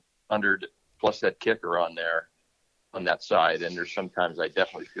 you throw 100 plus that kicker on there on that side, and there's sometimes I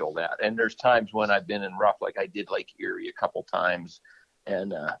definitely feel that. And there's times when I've been in rough, like I did Lake Erie a couple times,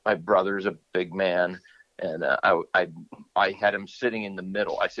 and my brother's a big man, and I had him sitting in the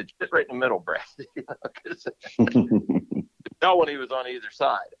middle. I said, sit right in the middle, Brad. No, when he was on either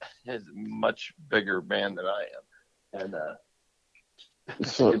side. He's a much bigger man than I am. And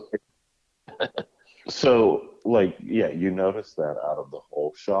so like, yeah, you notice that out of the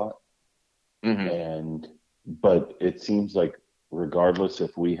hole shot. But it seems like regardless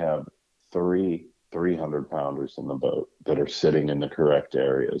if we have 300 pounders in the boat that are sitting in the correct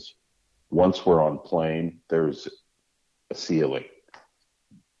areas, once we're on plane, there's a ceiling.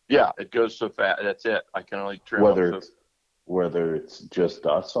 Yeah, it goes so fast. That's it. I can only trim whether it's just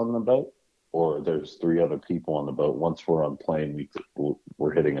us on the boat or there's 3 other people on the boat. Once we're on plane,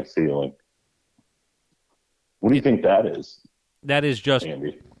 we're hitting a ceiling. What do you think that is? That is just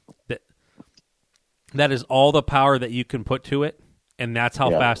Andy? That is all the power that you can put to it, and that's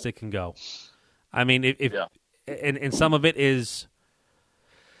how fast it can go. I mean, and some of it is,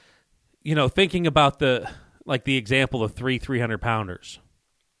 you know, thinking about the example of 300 pounders.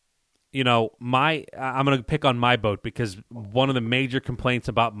 You know, I'm going to pick on my boat because one of the major complaints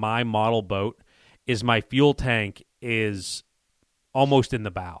about my model boat is my fuel tank is almost in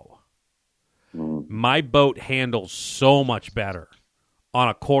the bow. My boat handles so much better on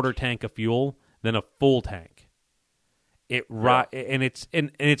a quarter tank of fuel than a full tank. And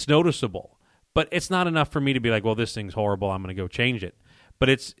it's noticeable, but it's not enough for me to be like, well, this thing's horrible, I'm going to go change it. But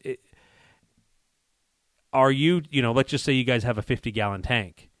let's just say you guys have a 50-gallon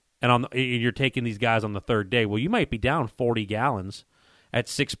tank, and you're taking these guys on the third day. Well, you might be down 40 gallons at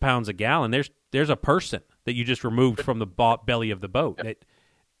 6 pounds a gallon. There's a person that you just removed from the belly of the boat.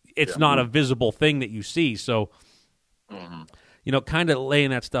 It's not a visible thing that you see. So, you know, kind of laying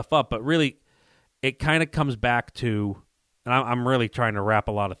that stuff up, but really, it kind of comes back to, and I'm really trying to wrap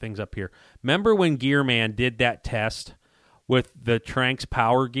a lot of things up here. Remember when Gearman did that test with the Tranx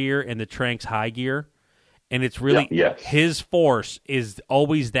Power Gear and the Tranx High Gear? And it's really, his force is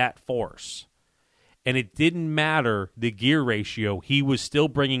always that force. And it didn't matter the gear ratio. He was still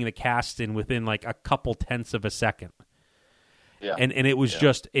bringing the cast in within like a couple tenths of a second. Yeah. And it was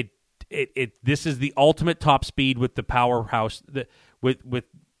just, this is the ultimate top speed with the powerhouse, with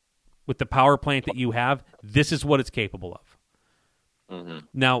the power plant that you have. This is what it's capable of.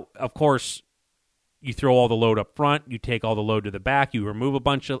 Now, of course, you throw all the load up front, you take all the load to the back, you remove a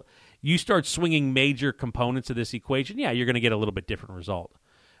bunch of, you start swinging major components of this equation, you're going to get a little bit different result.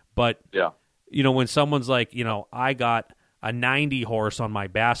 But, you know, when someone's like, you know, I got a 90 horse on my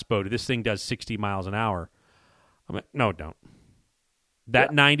bass boat, this thing does 60 miles an hour. I'm like, no, don't.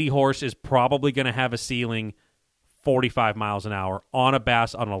 That 90 horse is probably going to have a ceiling 45 miles an hour on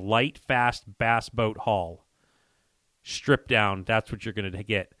a light, fast bass boat haul. Stripped down, that's what you're going to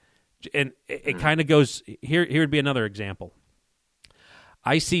get. And it kind of goes, here would be another example.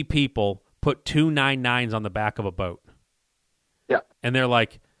 I see people put 299s on the back of a boat. Yeah. And they're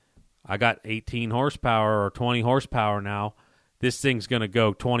like, I got 18 horsepower or 20 horsepower now. This thing's going to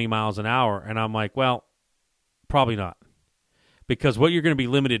go 20 miles an hour. And I'm like, well, probably not. Because what you're going to be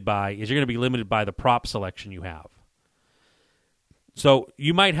limited by is you're going to be limited by the prop selection you have. So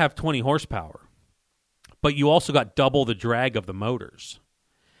you might have 20 horsepower, but you also got double the drag of the motors.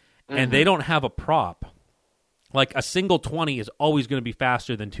 and they don't have a prop. Like a single 20 is always going to be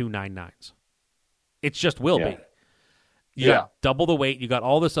faster than two 9.9s. It just will be. You got double the weight. You got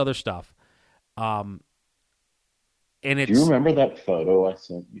all this other stuff. And it's. Do you remember that photo I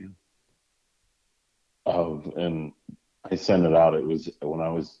sent you? And I sent it out. It was when I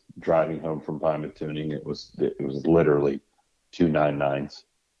was driving home from Plymouth tuning. It was literally two 9.9s.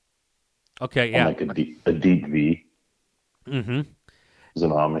 Okay, yeah. On like a deep V. Mm-hmm. It was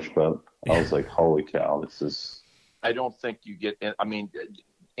an Amish boat. I was like, holy cow, this is. I don't think you get. I mean,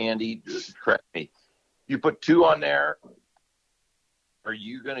 Andy, correct me. You put two on there. Are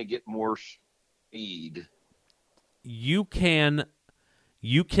you going to get more speed? You can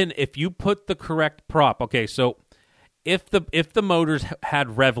if you put the correct prop. Okay, so if the motors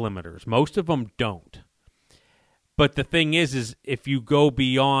had rev limiters, most of them don't. But the thing is if you go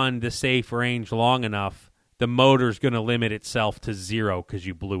beyond the safe range long enough, the motor's going to limit itself to 0 because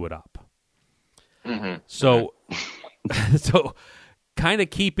you blew it up. Mm-hmm. So, so kind of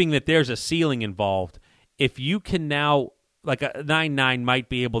keeping that there's a ceiling involved. If you can now, like a 9.9 might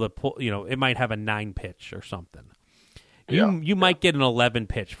be able to pull, it might have a 9 pitch or something. You might get an 11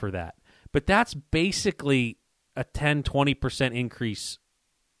 pitch for that. But that's basically a 10-20% increase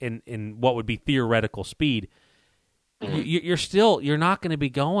in what would be theoretical speed. You're not going to be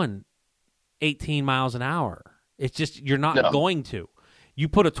going 18 miles an hour. It's just you're not going to. You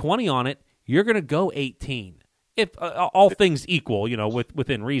put a 20 on it, you're going to go 18 if all things equal,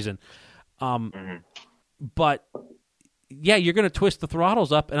 within reason. But yeah, you're going to twist the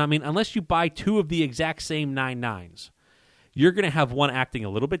throttles up, and I mean, unless you buy two of the exact same 9.9s, you're going to have one acting a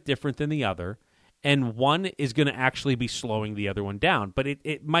little bit different than the other, and one is going to actually be slowing the other one down. But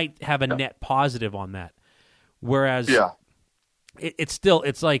it might have a net positive on that. Whereas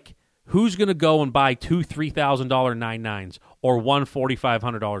it's like, who's going to go and buy two $3,000 9.9s or one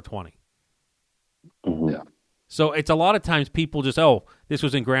 $4,500 20? Yeah. So it's a lot of times people just, this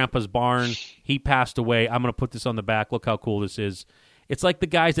was in Grandpa's barn. He passed away. I'm going to put this on the back. Look how cool this is. It's like the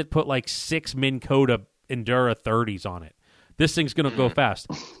guys that put like 6 Minn Kota Endura 30s on it. This thing's going to go fast.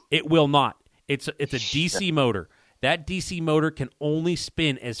 It will not. It's a DC motor. That DC motor can only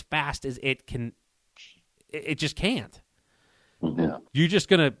spin as fast as it can. It just can't. Yeah. You're just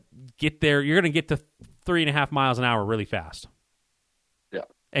going to get there. You're going to get to 3.5 miles an hour really fast. Yeah.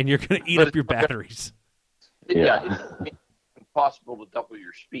 And you're going to eat up your batteries. Yeah. It's impossible to double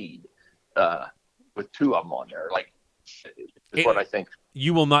your speed with two of them on there. Like, is what I think.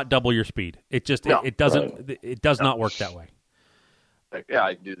 You will not double your speed. It just it doesn't. Right. It does not work that way. Like,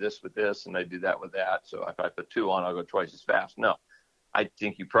 I do this with this, and I do that with that. So if I put two on, I'll go twice as fast. No, I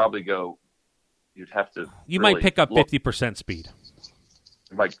think you probably go. You'd have to. You might pick up 50% speed.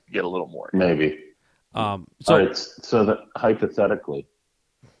 You might get a little more. Maybe. So that hypothetically,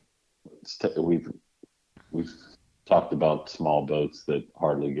 we've talked about small boats that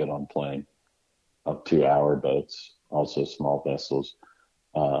hardly get on plane, up to our boats, also small vessels,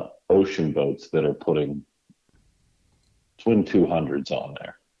 ocean boats that are putting twin 200s on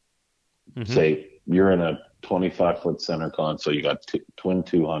there. Mm-hmm. Say you're in a 25-foot center console, you got twin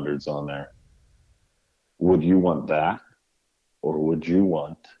 200s on there. Would you want that, or would you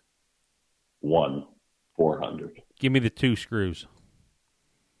want one 400? Give me the 2 screws.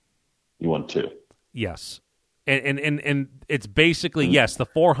 You want 2? Yes. And it's basically, yes, the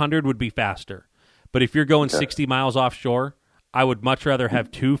 400 would be faster. But if you're going 60 miles offshore, I would much rather have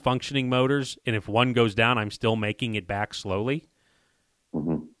 2 functioning motors, and if one goes down, I'm still making it back slowly.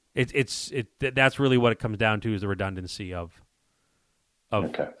 Mm-hmm. That's really what it comes down to, is the redundancy of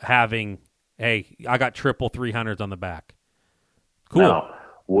having, hey, I got triple 300s on the back. Cool. Now,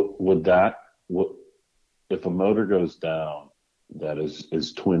 if a motor goes down that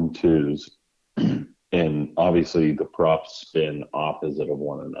is twin 2s, and obviously the props spin opposite of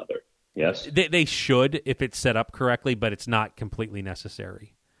one another, yes? They should if it's set up correctly, but it's not completely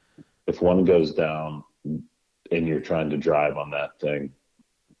necessary. If one goes down and you're trying to drive on that thing,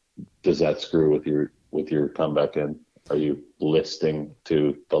 does that screw with your comeback in? Are you listing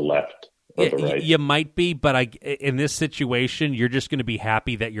to the left or the right? You might be, but in this situation, you're just going to be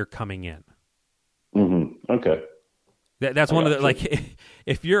happy that you're coming in. Mm-hmm. Okay. That's one of the, like,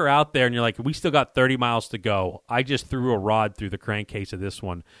 if you're out there and you're like, we still got 30 miles to go, I just threw a rod through the crankcase of this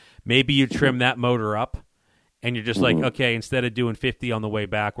one. Maybe you trim that motor up, and you're just like, okay, instead of doing 50 on the way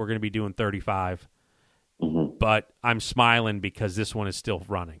back, we're going to be doing 35. Mm-hmm. But I'm smiling because this one is still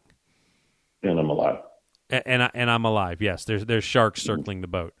running. And I'm alive. And I'm alive, yes. There's sharks circling the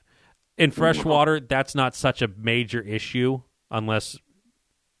boat. In freshwater, that's not such a major issue unless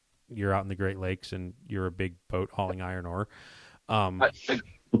you're out in the Great Lakes and you're a big boat hauling iron ore.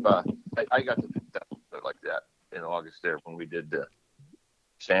 I got to pick that up like that in August there when we did the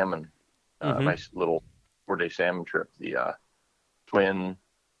salmon, nice little 4-day salmon trip. The twin,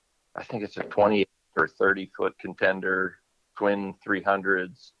 I think it's a 28 or 30-foot contender, twin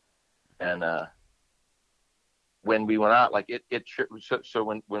 300s, and when we went out, like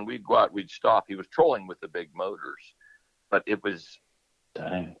so when we'd go out, we'd stop. He was trolling with the big motors, but it was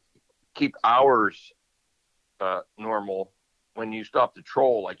keep hours normal. When you stop to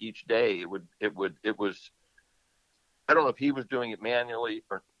troll, like each day, it was. I don't know if he was doing it manually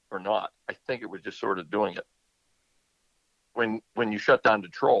or not. I think it was just sort of doing it. When you shut down to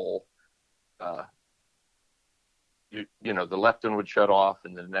troll, you know, the left one would shut off,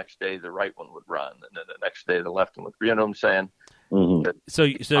 and the next day the right one would run, and then the next day the left one would. You know what I'm saying? Mm-hmm. So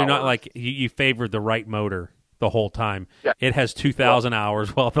you're not like you favored the right motor the whole time. Yeah. It has 2,000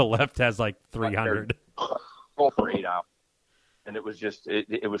 hours, while the left has like 300. Troll for 8 hours, and it was just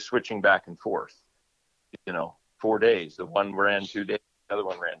it was switching back and forth. You know, 4 days. The one ran 2 days, the other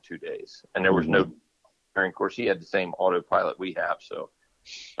one ran 2 days, and there was no. Of course, he had the same autopilot we have. So,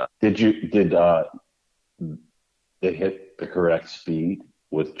 did they hit the correct speed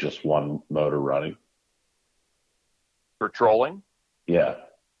with just one motor running? For trolling? Yeah.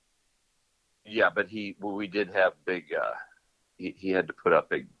 Yeah, but we did have big, he had to put up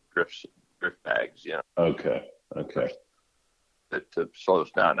big drift bags, you know. Okay. To slow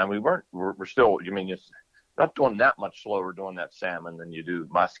us down. And we're still, I mean, it's not doing that much slower doing that salmon than you do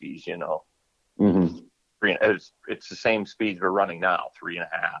muskies, you know. Mm-hmm. It's the same speed we're running now, 3.5,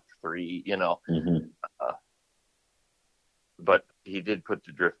 3, you know. Mm-hmm. But he did put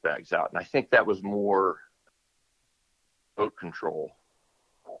the drift bags out, and I think that was more boat control.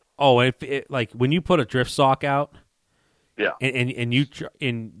 Oh, like when you put a drift sock out, yeah, and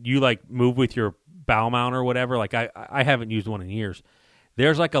you like move with your bow mount or whatever. Like I haven't used one in years.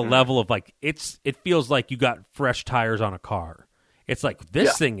 There's like a level of like it feels like you got fresh tires on a car. It's like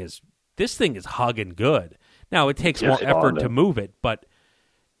this thing is hugging good. Now it takes more effort to move it, but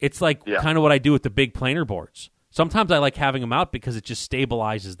it's like kind of what I do with the big planer boards. Sometimes I like having them out because it just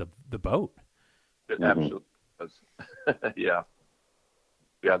stabilizes the boat. It absolutely does. Yeah,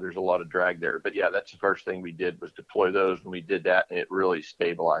 there's a lot of drag there. But, yeah, that's the first thing we did was deploy those, and we did that, and it really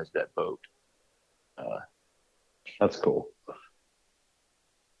stabilized that boat. That's cool.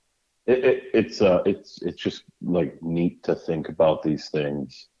 It's just, like, neat to think about these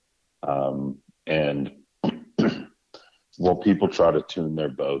things. And well, people try to tune their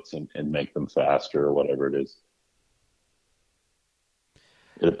boats and make them faster or whatever it is.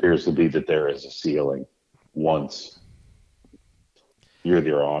 It appears to be that there is a ceiling once you're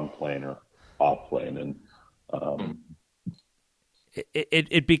either on plane or off plane, and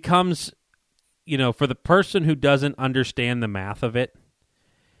it becomes, you know, for the person who doesn't understand the math of it,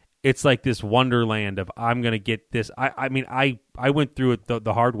 it's like this wonderland of I'm going to get this. I mean, I went through it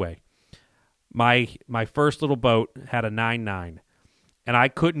the hard way. My first little boat had a 9.9, and I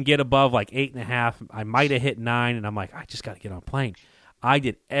couldn't get above like 8.5. I might have hit 9, and I'm like, I just got to get on a plane. I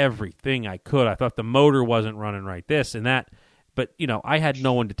did everything I could. I thought the motor wasn't running right, this and that. But, you know, I had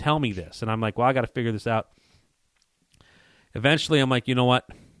no one to tell me this. And I'm like, well, I got to figure this out. Eventually, I'm like, you know what?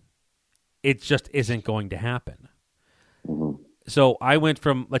 It just isn't going to happen. Mm-hmm. So I went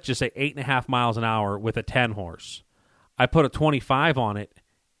from, let's just say, 8.5 miles an hour with a 10 horse. I put a 25 on it,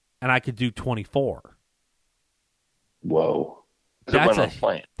 and I could do 24. Whoa. That's a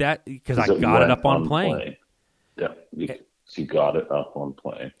plane. Because I got it up on plane. Yeah. You got it up on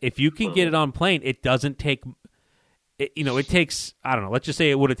plane. If you can get it on plane, it doesn't take, it takes, I don't know, let's just say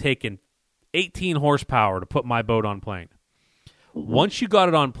it would have taken 18 horsepower to put my boat on plane. Mm-hmm. Once you got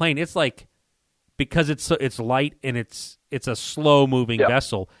it on plane, it's like, because it's light and it's a slow moving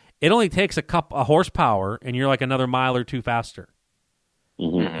vessel, it only takes a horsepower, and you're like another mile or two faster.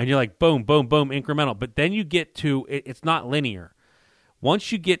 Mm-hmm. And you're like, boom, boom, boom, incremental. But then you get to, it's not linear.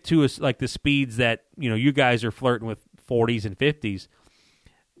 Once you get to like the speeds that, you guys are flirting with 40s and 50s,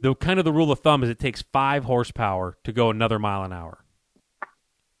 the rule of thumb is it takes 5 horsepower to go another mile an hour.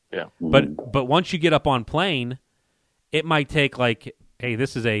 Yeah. But once you get up on plane, it might take like, hey,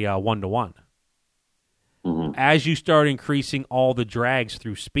 this is a 1-to-1. Mm-hmm. As you start increasing all the drags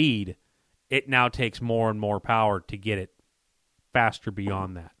through speed, it now takes more and more power to get it faster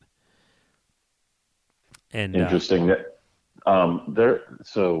beyond that. And interesting that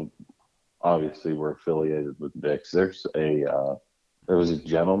so obviously we're affiliated with VIX. There was a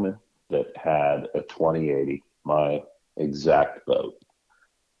gentleman that had a 2080, my exact boat,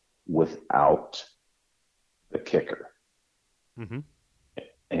 without the kicker. Mm-hmm.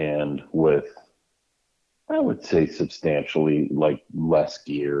 And with, I would say substantially like less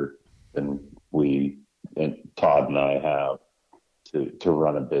gear than we and Todd and I have to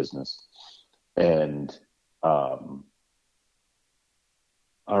run a business. And I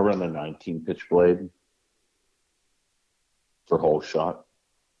run a 19 pitch blade for whole shot.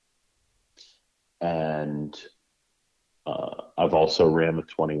 And I've also ran a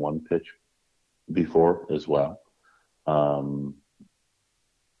 21 pitch before as well.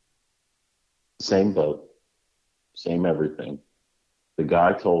 Same boat, same everything. The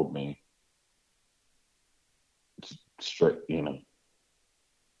guy told me straight, he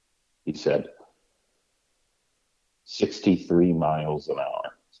said 63 miles an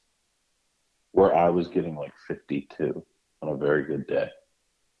hour, where I was getting like 52 on a very good day.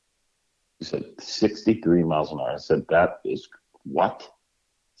 He said 63 miles an hour. I said, that is what? I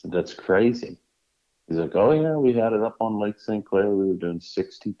said, that's crazy. He's like, oh yeah, we had it up on Lake St. Clair. We were doing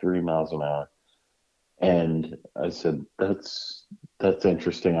 63 miles an hour. And I said, that's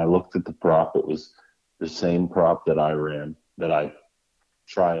interesting. I looked at the prop. It was the same prop that I ran, that I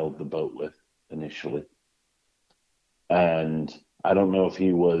trialed the boat with initially. And I don't know if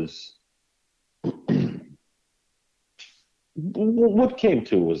he was, what came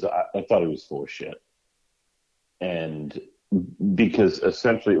to was I thought he was full of shit. And because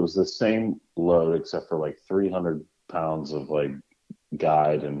essentially it was the same load except for like 300 pounds of like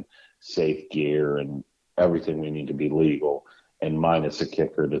guide and safe gear and everything we need to be legal, and minus a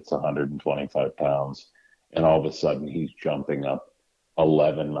kicker that's 125 pounds. And all of a sudden he's jumping up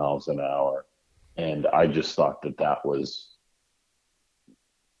 11 miles an hour. And I just thought that was,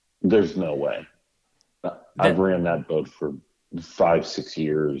 there's no way. I've ran that boat for 5-6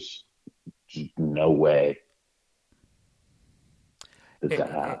 years. Just no way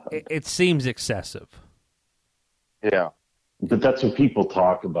that happened. It seems excessive. Yeah. But that's what people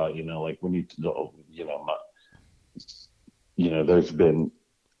talk about, like when there's been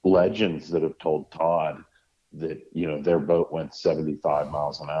legends that have told Todd that, their boat went 75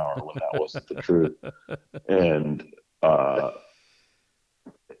 miles an hour when that wasn't the truth. And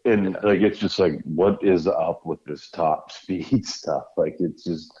like, it's just like, what is up with this top speed stuff? Like,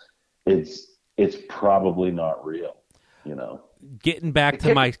 it's probably not real, Getting back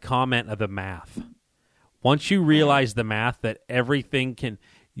to my comment of the math. Once you realize the math that everything can,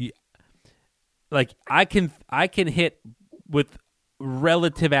 like I can hit with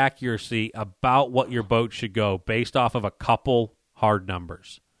relative accuracy about what your boat should go based off of a couple hard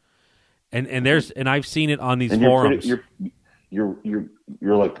numbers, and I've seen it on these forums. You're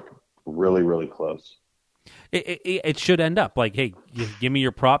like really, really close. It should end up like, hey, give me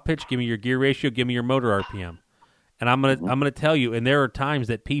your prop pitch, give me your gear ratio, give me your motor RPM, and I'm gonna tell you. And there are times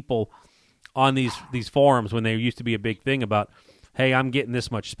that people on these forums, when there used to be a big thing about, hey, I'm getting this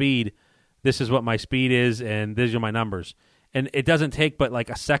much speed, this is what my speed is, and these are my numbers. And it doesn't take but like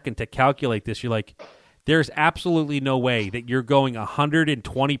a second to calculate this. You're like, there's absolutely no way that you're going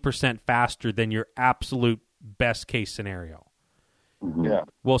 120% faster than your absolute best case scenario. Mm-hmm. Yeah.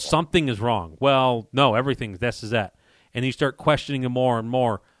 Well, something is wrong. Well, no, everything, this is that. And you start questioning it more and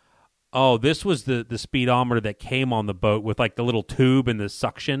more. Oh, this was the speedometer that came on the boat with like the little tube and the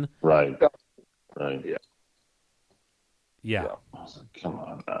suction. Right. Right. Yeah. I was like, come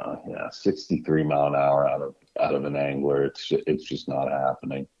on now. Yeah. 63 mile an hour out of an angler. It's just not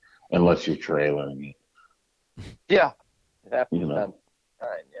happening unless you're trailering it. Yeah. It happens.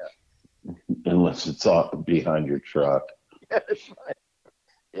 Right, yeah. Unless it's behind your truck.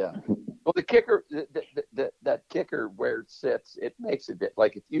 Yeah. Well, the kicker, that kicker where it sits, it makes a bit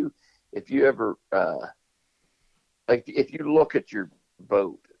like if you ever like if you look at your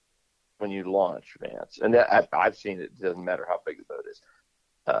boat when you launch, Vance, and I've seen it. It doesn't matter how big the boat is.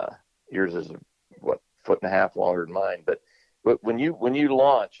 Yours is foot and a half longer than mine, but when you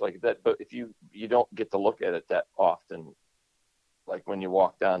launch like that, but if you don't get to look at it that often, like when you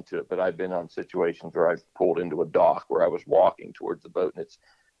walk down to it. But I've been on situations where I've pulled into a dock where I was walking towards the boat, and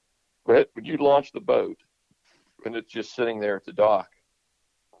when you launch the boat and it's just sitting there at the dock,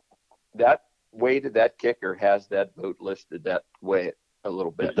 that weight of that kicker has that boat listed that way a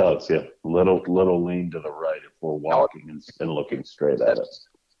little bit. It does, yeah. Little lean to the right if we're walking and looking straight at it.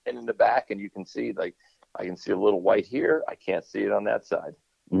 And in the back, and you can see, like, I can see a little white here. I can't see it on that side.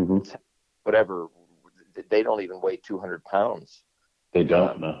 Mm-hmm. Whatever. They don't even weigh 200 pounds. They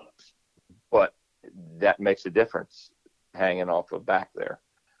don't, no. But that makes a difference hanging off of back there.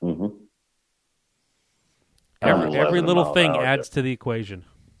 Mm-hmm. Every little thing adds to the equation.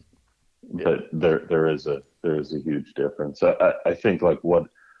 But there is a huge difference. I think like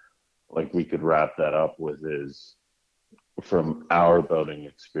we could wrap that up with is, from our boating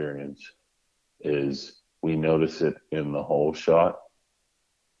experience, is we notice it in the whole shot.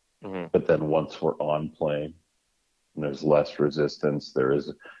 Mm-hmm. But then once we're on plane, there's less resistance. There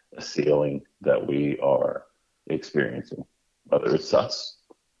is a ceiling that we are experiencing, whether it's us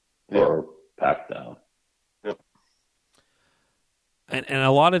or pack down. Yep. And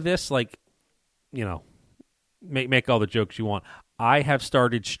a lot of this, like, you know, make all the jokes you want. I have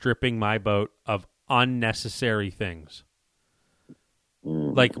started stripping my boat of unnecessary things.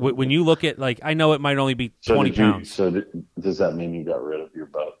 Like when you look at, like, I know it might only be 20 pounds. Does that mean you got rid of your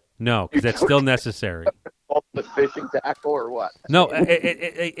boat? No, because that's still necessary. All the fishing tackle or what? No,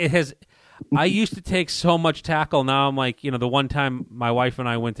 it has. I used to take so much tackle. Now I'm like, the one time my wife and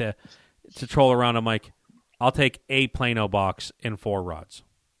I went to troll around, I'm like, I'll take a Plano box and 4 rods.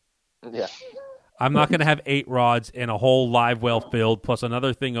 Yeah. I'm not going to have 8 rods and a whole live well filled plus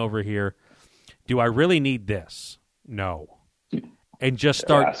another thing over here. Do I really need this? No. And just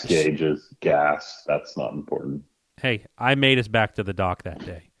start. Gas gauges, gas, that's not important. Hey, I made us back to the dock that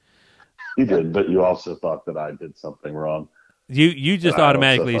day. You did, but you also thought that I did something wrong. You just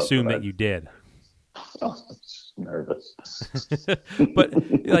automatically assume that you did. Oh, I'm just nervous. But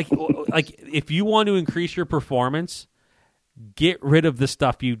like if you want to increase your performance, get rid of the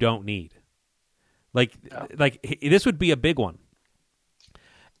stuff you don't need. Like this would be a big one.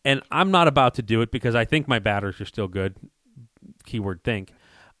 And I'm not about to do it because I think my batteries are still good. Keyword think.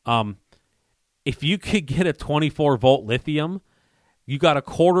 If you could get a 24-volt lithium, you got a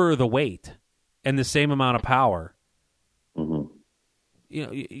quarter of the weight and the same amount of power. Mm-hmm.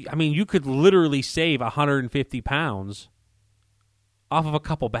 You could literally save 150 pounds off of a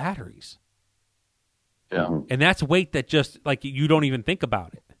couple batteries. Yeah. And that's weight that just, like, you don't even think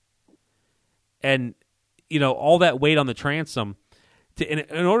about it. And, all that weight on the transom,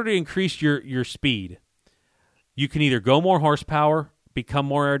 in order to increase your speed, you can either go more horsepower, become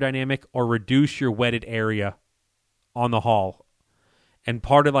more aerodynamic, or reduce your wetted area on the hull. And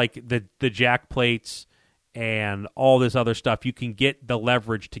part of, like, the jack plates and all this other stuff, you can get the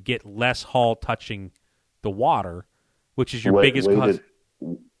leverage to get less hull touching the water, which is your biggest cause.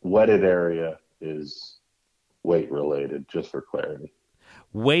 Wetted area is weight related, just for clarity.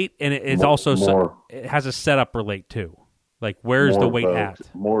 Weight, and it's also it has a setup relate too. Like, where's the weight at?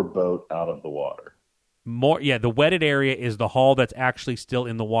 More boat out of the water. The wetted area is the hull that's actually still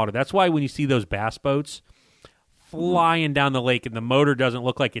in the water. That's why when you see those bass boats flying down the lake and the motor doesn't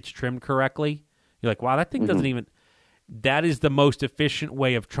look like it's trimmed correctly, you're like, wow, that thing doesn't even... That is the most efficient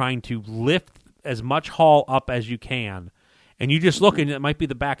way of trying to lift as much hull up as you can. And you just look, and it might be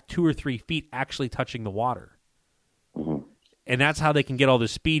the back 2 or 3 feet actually touching the water. Mm-hmm. And that's how they can get all the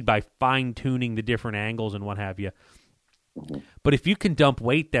speed, by fine-tuning the different angles and what have you. Mm-hmm. But if you can dump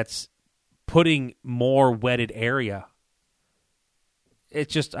weight that's putting more wetted area,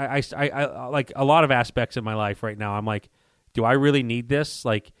 it's just... I like a lot of aspects of my life right now, I'm like, do I really need this?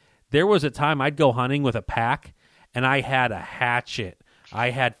 Like, there was a time I'd go hunting with a pack, and I had a hatchet. I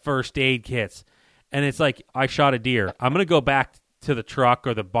had first aid kits. And it's like, I shot a deer. I'm going to go back to the truck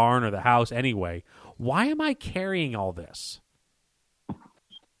or the barn or the house anyway. Why am I carrying all this?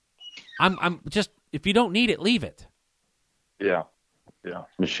 I'm just, if you don't need it, leave it. Yeah.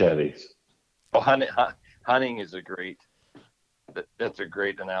 Machetes. Well, hunting is that's a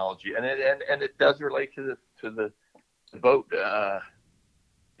great analogy. And it does relate to the boat.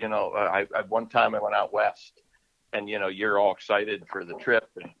 One time I went out west, and you're all excited for the trip,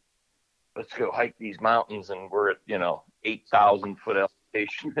 and let's go hike these mountains, and we're at 8,000 foot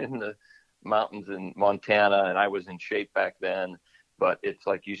elevation in the mountains in Montana, and I was in shape back then, but it's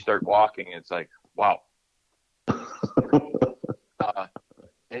like you start walking, it's like, wow.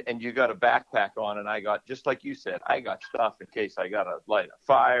 And you got a backpack on, and I got, just like you said, I got stuff in case I got to light a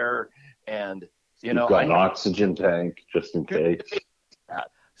fire, and you've got an oxygen tank just in case.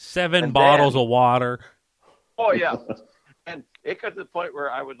 7 bottles of water. Oh yeah, and it got to the point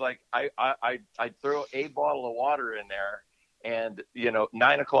where I would I'd throw a bottle of water in there, and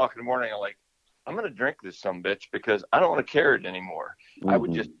 9:00 in the morning, I'm gonna drink this sumbitch because I don't want to carry it anymore. Mm-hmm. I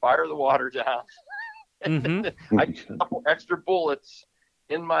would just fire the water down. Mm-hmm. I got a couple extra bullets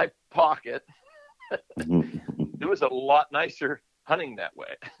in my pocket. It was a lot nicer hunting that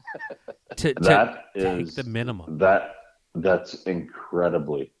way. That take is the minimum. That's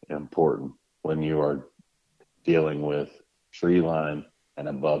incredibly important when you are dealing with tree line and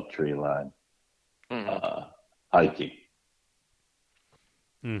above tree line hiking.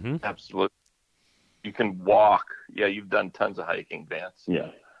 Mm-hmm. Absolutely. You can walk. Yeah, you've done tons of hiking, Vance.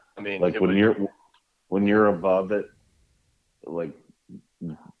 Yeah. I mean, like when you're above it, like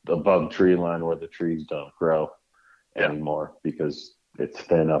above tree line where the trees don't grow anymore because it's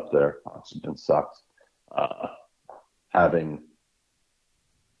thin up there. Oxygen sucks. having,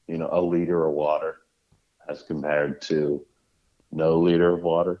 a liter of water as compared to no liter of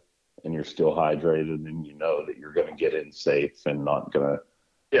water, and you're still hydrated, and you know that you're going to get in safe and not going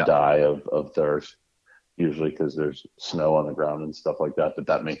to die of thirst, usually because there's snow on the ground and stuff like that. But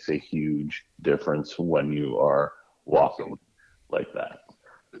that makes a huge difference when you are walking like that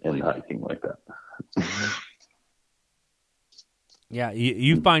and hiking like that. Yeah,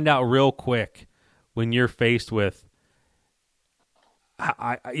 you find out real quick when you're faced with,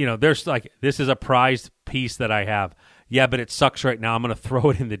 there's like, this is a prized piece that I have. Yeah, but it sucks right now. I'm going to throw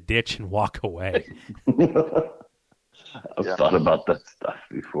it in the ditch and walk away. I've thought about that stuff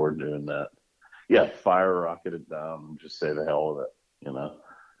before doing that. Yeah, fire rocket it down and just say the hell with it,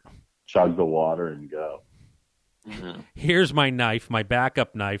 Chug the water and go. Mm-hmm. Here's my knife, my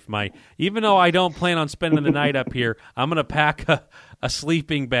backup knife. Even though I don't plan on spending the night up here, I'm going to pack a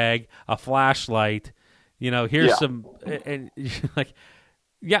sleeping bag, a flashlight. Here's some, and like,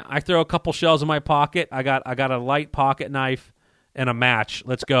 I throw a couple shells in my pocket. I got a light pocket knife and a match.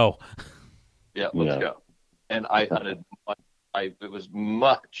 Let's go. Yeah, let's go. And I hunted. It was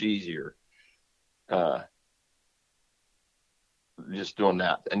much easier. Just doing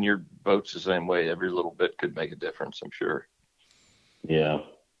that, and your boat's the same way. Every little bit could make a difference, I'm sure. Yeah.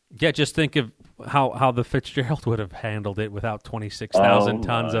 Just think of how the Fitzgerald would have handled it without 26,000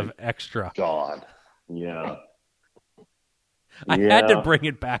 tons of extra. God. Yeah. I had to bring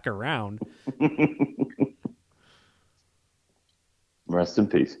it back around. Rest in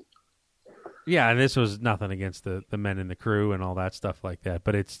peace. Yeah, and this was nothing against the men in the crew and all that stuff like that,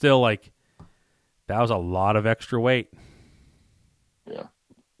 but it's still like, that was a lot of extra weight. Yeah.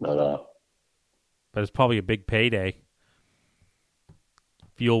 But it's probably a big payday.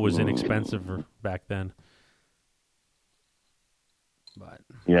 Fuel was inexpensive back then. But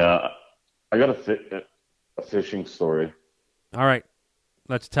yeah, I got a fishing story. All right,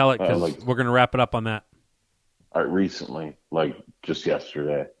 let's tell it because we're going to wrap it up on that. Recently, like just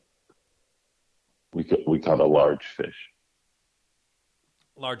yesterday, we caught a large fish.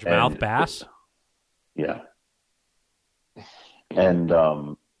 Largemouth bass? Yeah. And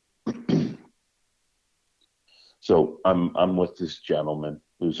so I'm with this gentleman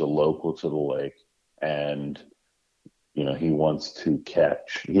who's a local to the lake, and he wants to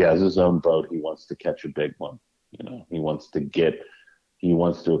catch. He has his own boat. He wants to catch a big one. He wants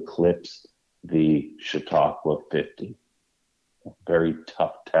to eclipse the Chautauqua 50. A very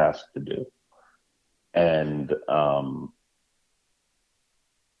tough task to do. And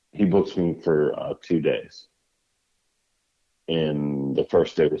he books me for 2 days. And the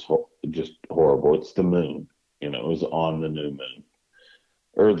first day was just horrible. It's the moon. It was on the new moon.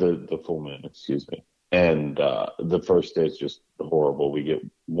 Or the full moon, excuse me. And the first day is just horrible. We get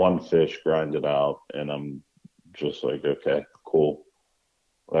one fish, grind it out, and I'm just like, okay, cool.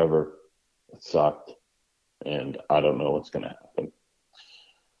 Whatever. It sucked. And I don't know what's going to happen.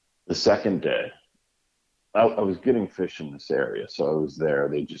 The second day, I was getting fish in this area, so I was there.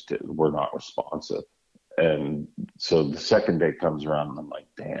 They just were not responsive. And so the second day comes around, and I'm like,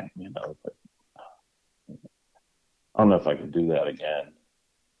 damn, I don't know if I could do that again.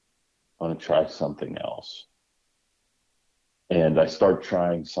 I want to try something else. And I start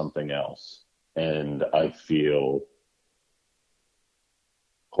trying something else, and I feel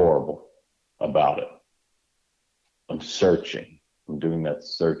horrible about it. I'm searching. I'm doing that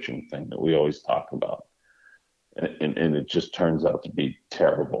searching thing that we always talk about. And it just turns out to be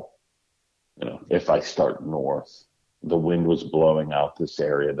terrible. If I start north, the wind was blowing out this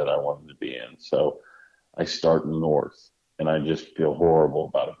area that I wanted to be in. So I start north, and I just feel horrible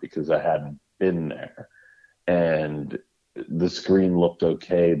about it because I hadn't been there. And the screen looked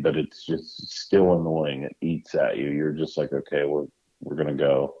okay, but it's just still annoying. It eats at you. You're just like, okay, we're going to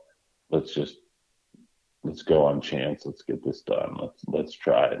go. Let's go on chance. Let's get this done. Let's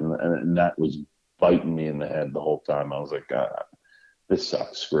try it. And that was biting me in the head the whole time. I was like, God, this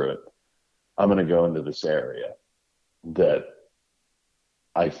sucks. Screw it. I'm going to go into this area that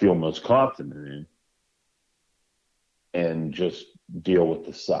I feel most confident in and just deal with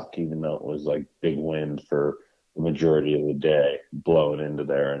the suck, even though it was like big wind for the majority of the day blowing into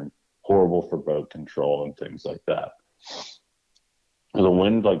there and horrible for boat control and things like that. The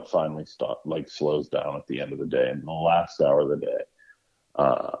wind finally slows down at the end of the day. And the last hour of the day,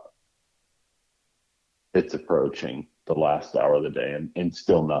 it's approaching the last hour of the day and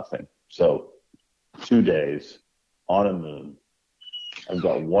still nothing. So 2 days on a moon, I've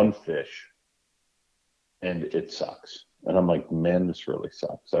got one fish and it sucks. And I'm like, man, this really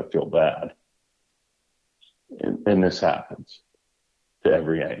sucks. I feel bad. And this happens to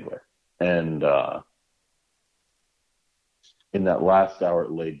every angler. And in that last hour,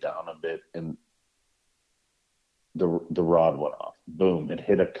 it laid down a bit, and the rod went off. Boom! It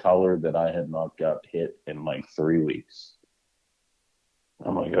hit a color that I had not got hit in like 3 weeks.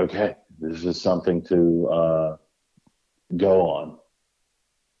 I'm like, okay, this is something to go on.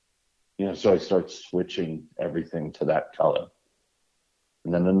 So I start switching everything to that color.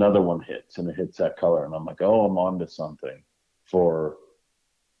 And then another one hits, and it hits that color. And I'm like, oh, I'm on to something for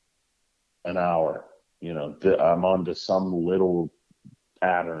an hour. I'm on to some little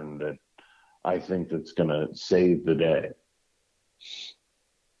pattern that I think that's going to save the day.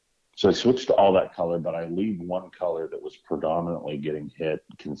 So I switched to all that color, but I leave one color that was predominantly getting hit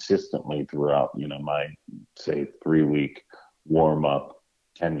consistently throughout, my, say, 3-week warm-up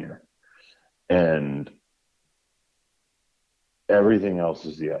tenure. And everything else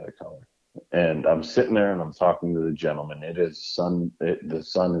is the other color. And I'm sitting there and I'm talking to the gentleman. It is the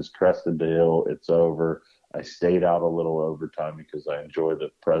sun has crested the hill. It's over. I stayed out a little overtime because I enjoy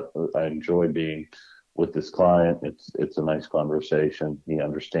being with this client. It's a nice conversation. He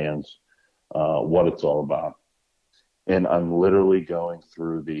understands what it's all about. And I'm literally going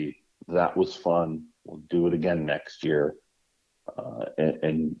through that was fun. We'll do it again next year.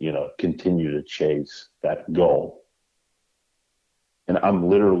 And continue to chase that goal. And I'm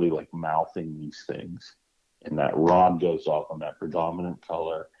literally like mouthing these things, and that rod goes off on that predominant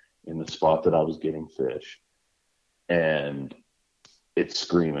color in the spot that I was getting fish, and it's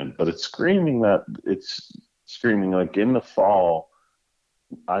screaming. But it's screaming like in the fall.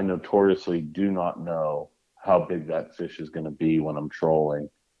 I notoriously do not know how big that fish is going to be when I'm trolling,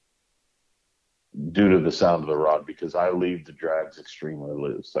 due to the sound of the rod, because I leave the drags extremely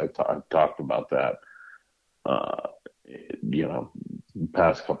loose. I've talked about that.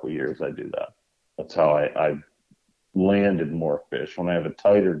 Past couple of years I do that. That's how I landed more fish. When I have a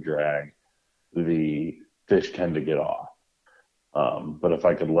tighter drag, the fish tend to get off. But if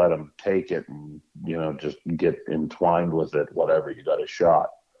I could let them take it and, just get entwined with it, whatever, you got a shot.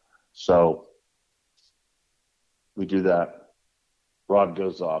 So we do that. Rod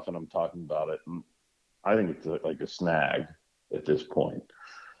goes off, and I'm talking about it. And I think it's like a snag at this point.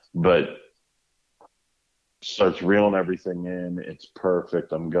 But starts reeling everything in. It's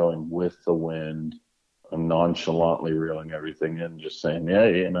perfect. I'm going with the wind. I'm nonchalantly reeling everything in, just saying, yeah,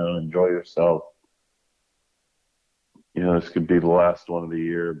 enjoy yourself. This could be the last one of the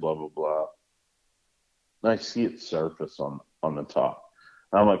year, blah, blah, blah. And I see it surface on the top.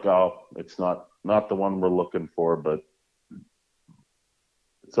 I'm like, oh, it's not the one we're looking for, but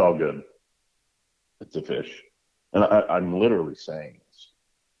it's all good. It's a fish. And I'm literally saying this.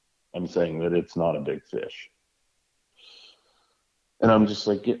 I'm saying that it's not a big fish. And I'm just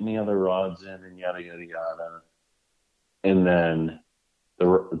like getting the other rods in and yada, yada, yada. And then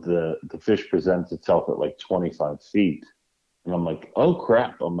the fish presents itself at like 25 feet. And I'm like, oh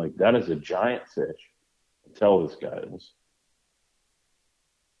crap. I'm like, that is a giant fish. I tell this guy this.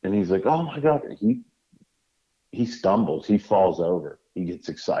 And he's like, oh my God. He stumbles. He falls over. He gets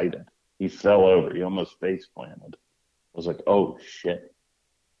excited. He fell over. He almost face planted. I was like, oh shit.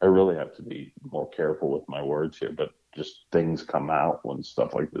 I really have to be more careful with my words here, but just things come out when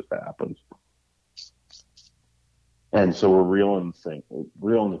stuff like this happens. And so we're reeling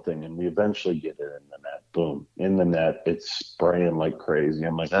the thing, and we eventually get it in the net. Boom. In the net, it's spraying like crazy.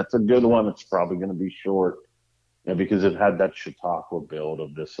 I'm like, that's a good one. It's probably going to be short. Because it had that Chautauqua build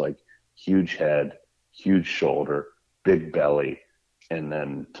of this like huge head, huge shoulder, big belly, and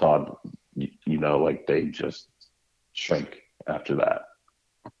then Todd, like they just shrink after that.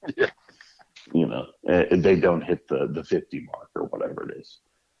 Yeah. They don't hit the 50 mark or whatever it is.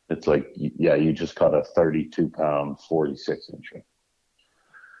 It's like, yeah, you just caught a 32-pound, 46-incher.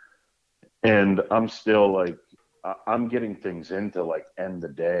 And I'm still like, I'm getting things into like end the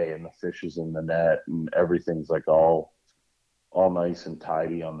day, and the fish is in the net, and everything's like all nice and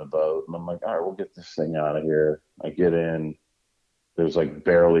tidy on the boat. And I'm like, all right, we'll get this thing out of here. I get in. There's like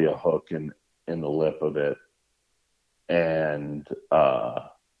barely a hook in the lip of it, and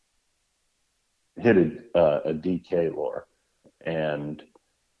hit a DK lure. And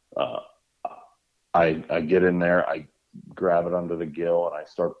I get in there, I grab it under the gill, and I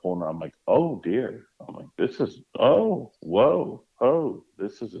start pulling it. I'm like, oh dear. I'm like, this is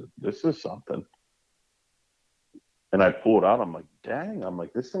something. And I pull it out. I'm like, dang. I'm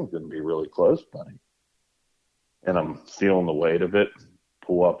like, this thing's gonna be really close, buddy. And I'm feeling the weight of it.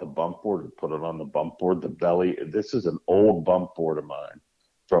 Pull out the bump board and put it on the bump board. The belly. This is an old bump board of mine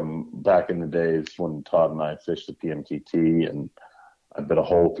from back in the days when Todd and I fished the PMTT, and I bit a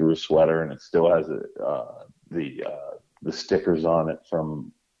hole through a sweater, and it still has the stickers on it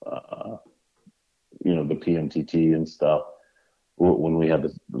from the PMTT and stuff. when we had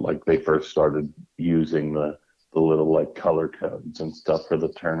they first started using the little like color codes and stuff for the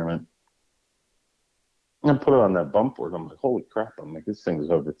tournament. And I put it on that bump board. I'm like, holy crap! I'm like, this thing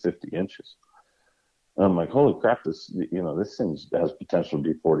is over 50 inches. And I'm like, holy crap! This thing has potential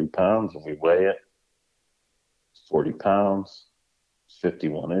to be 40 pounds, and we weigh it. 40 pounds,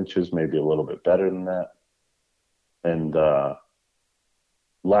 51 inches, maybe a little bit better than that. And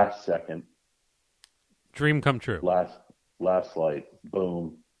last second, dream come true. Last light,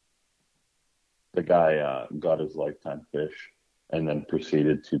 boom. The guy got his lifetime fish and then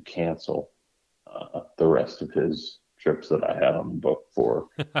proceeded to cancel the rest of his trips that I had on the book for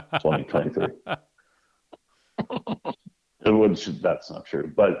 2023. That's not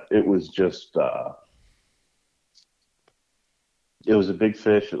true, but it was just, it was a big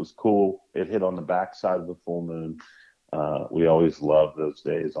fish. It was cool. It hit on the backside of the full moon. We always loved those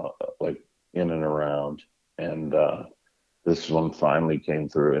days, like in and around. And this one finally came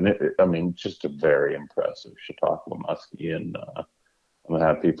through. And just a very impressive Chautauqua muskie. And I'm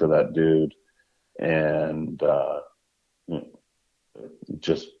happy for that dude. And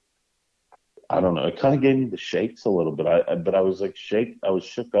just, I don't know. It kind of gave me the shakes a little bit. But I was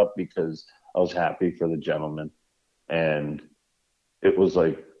shook up because I was happy for the gentleman. And it was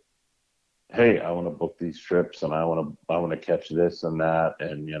like, hey, I want to book these trips and I want to catch this and that.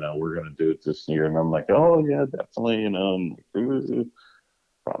 And, we're going to do it this year. And I'm like, oh yeah, definitely, and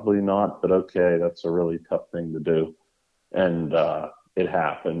probably not, but okay. That's a really tough thing to do. And, it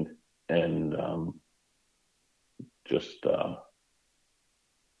happened. And, just,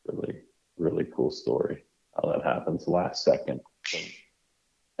 really, really cool story how that happens last second. So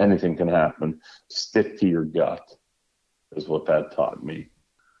anything can happen. Stick to your gut is what that taught me.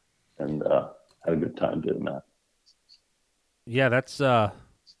 And had a good time doing that. Yeah, that's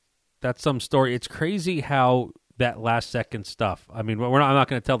some story. It's crazy how that last second stuff. I mean, I'm not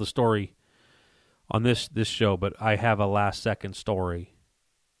going to tell the story on this show, but I have a last second story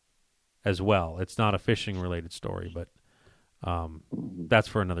as well. It's not a fishing related story, but that's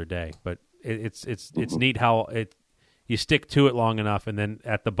for another day. But it's neat how you stick to it long enough, and then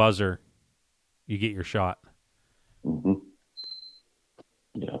at the buzzer, you get your shot. Mm-hmm.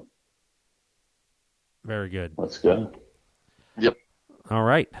 Yeah. Very good. Let's go. Yep. All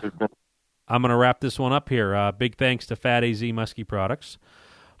right. I'm going to wrap this one up here. Big thanks to Fat AZ Muskie Products,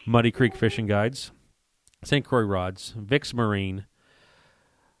 Muddy Creek Fishing Guides, St. Croix Rods, Vicks Marine,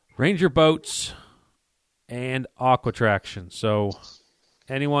 Ranger Boats, and Aquatraction. So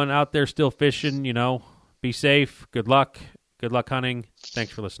anyone out there still fishing, be safe. Good luck. Good luck hunting.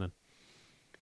 Thanks for listening.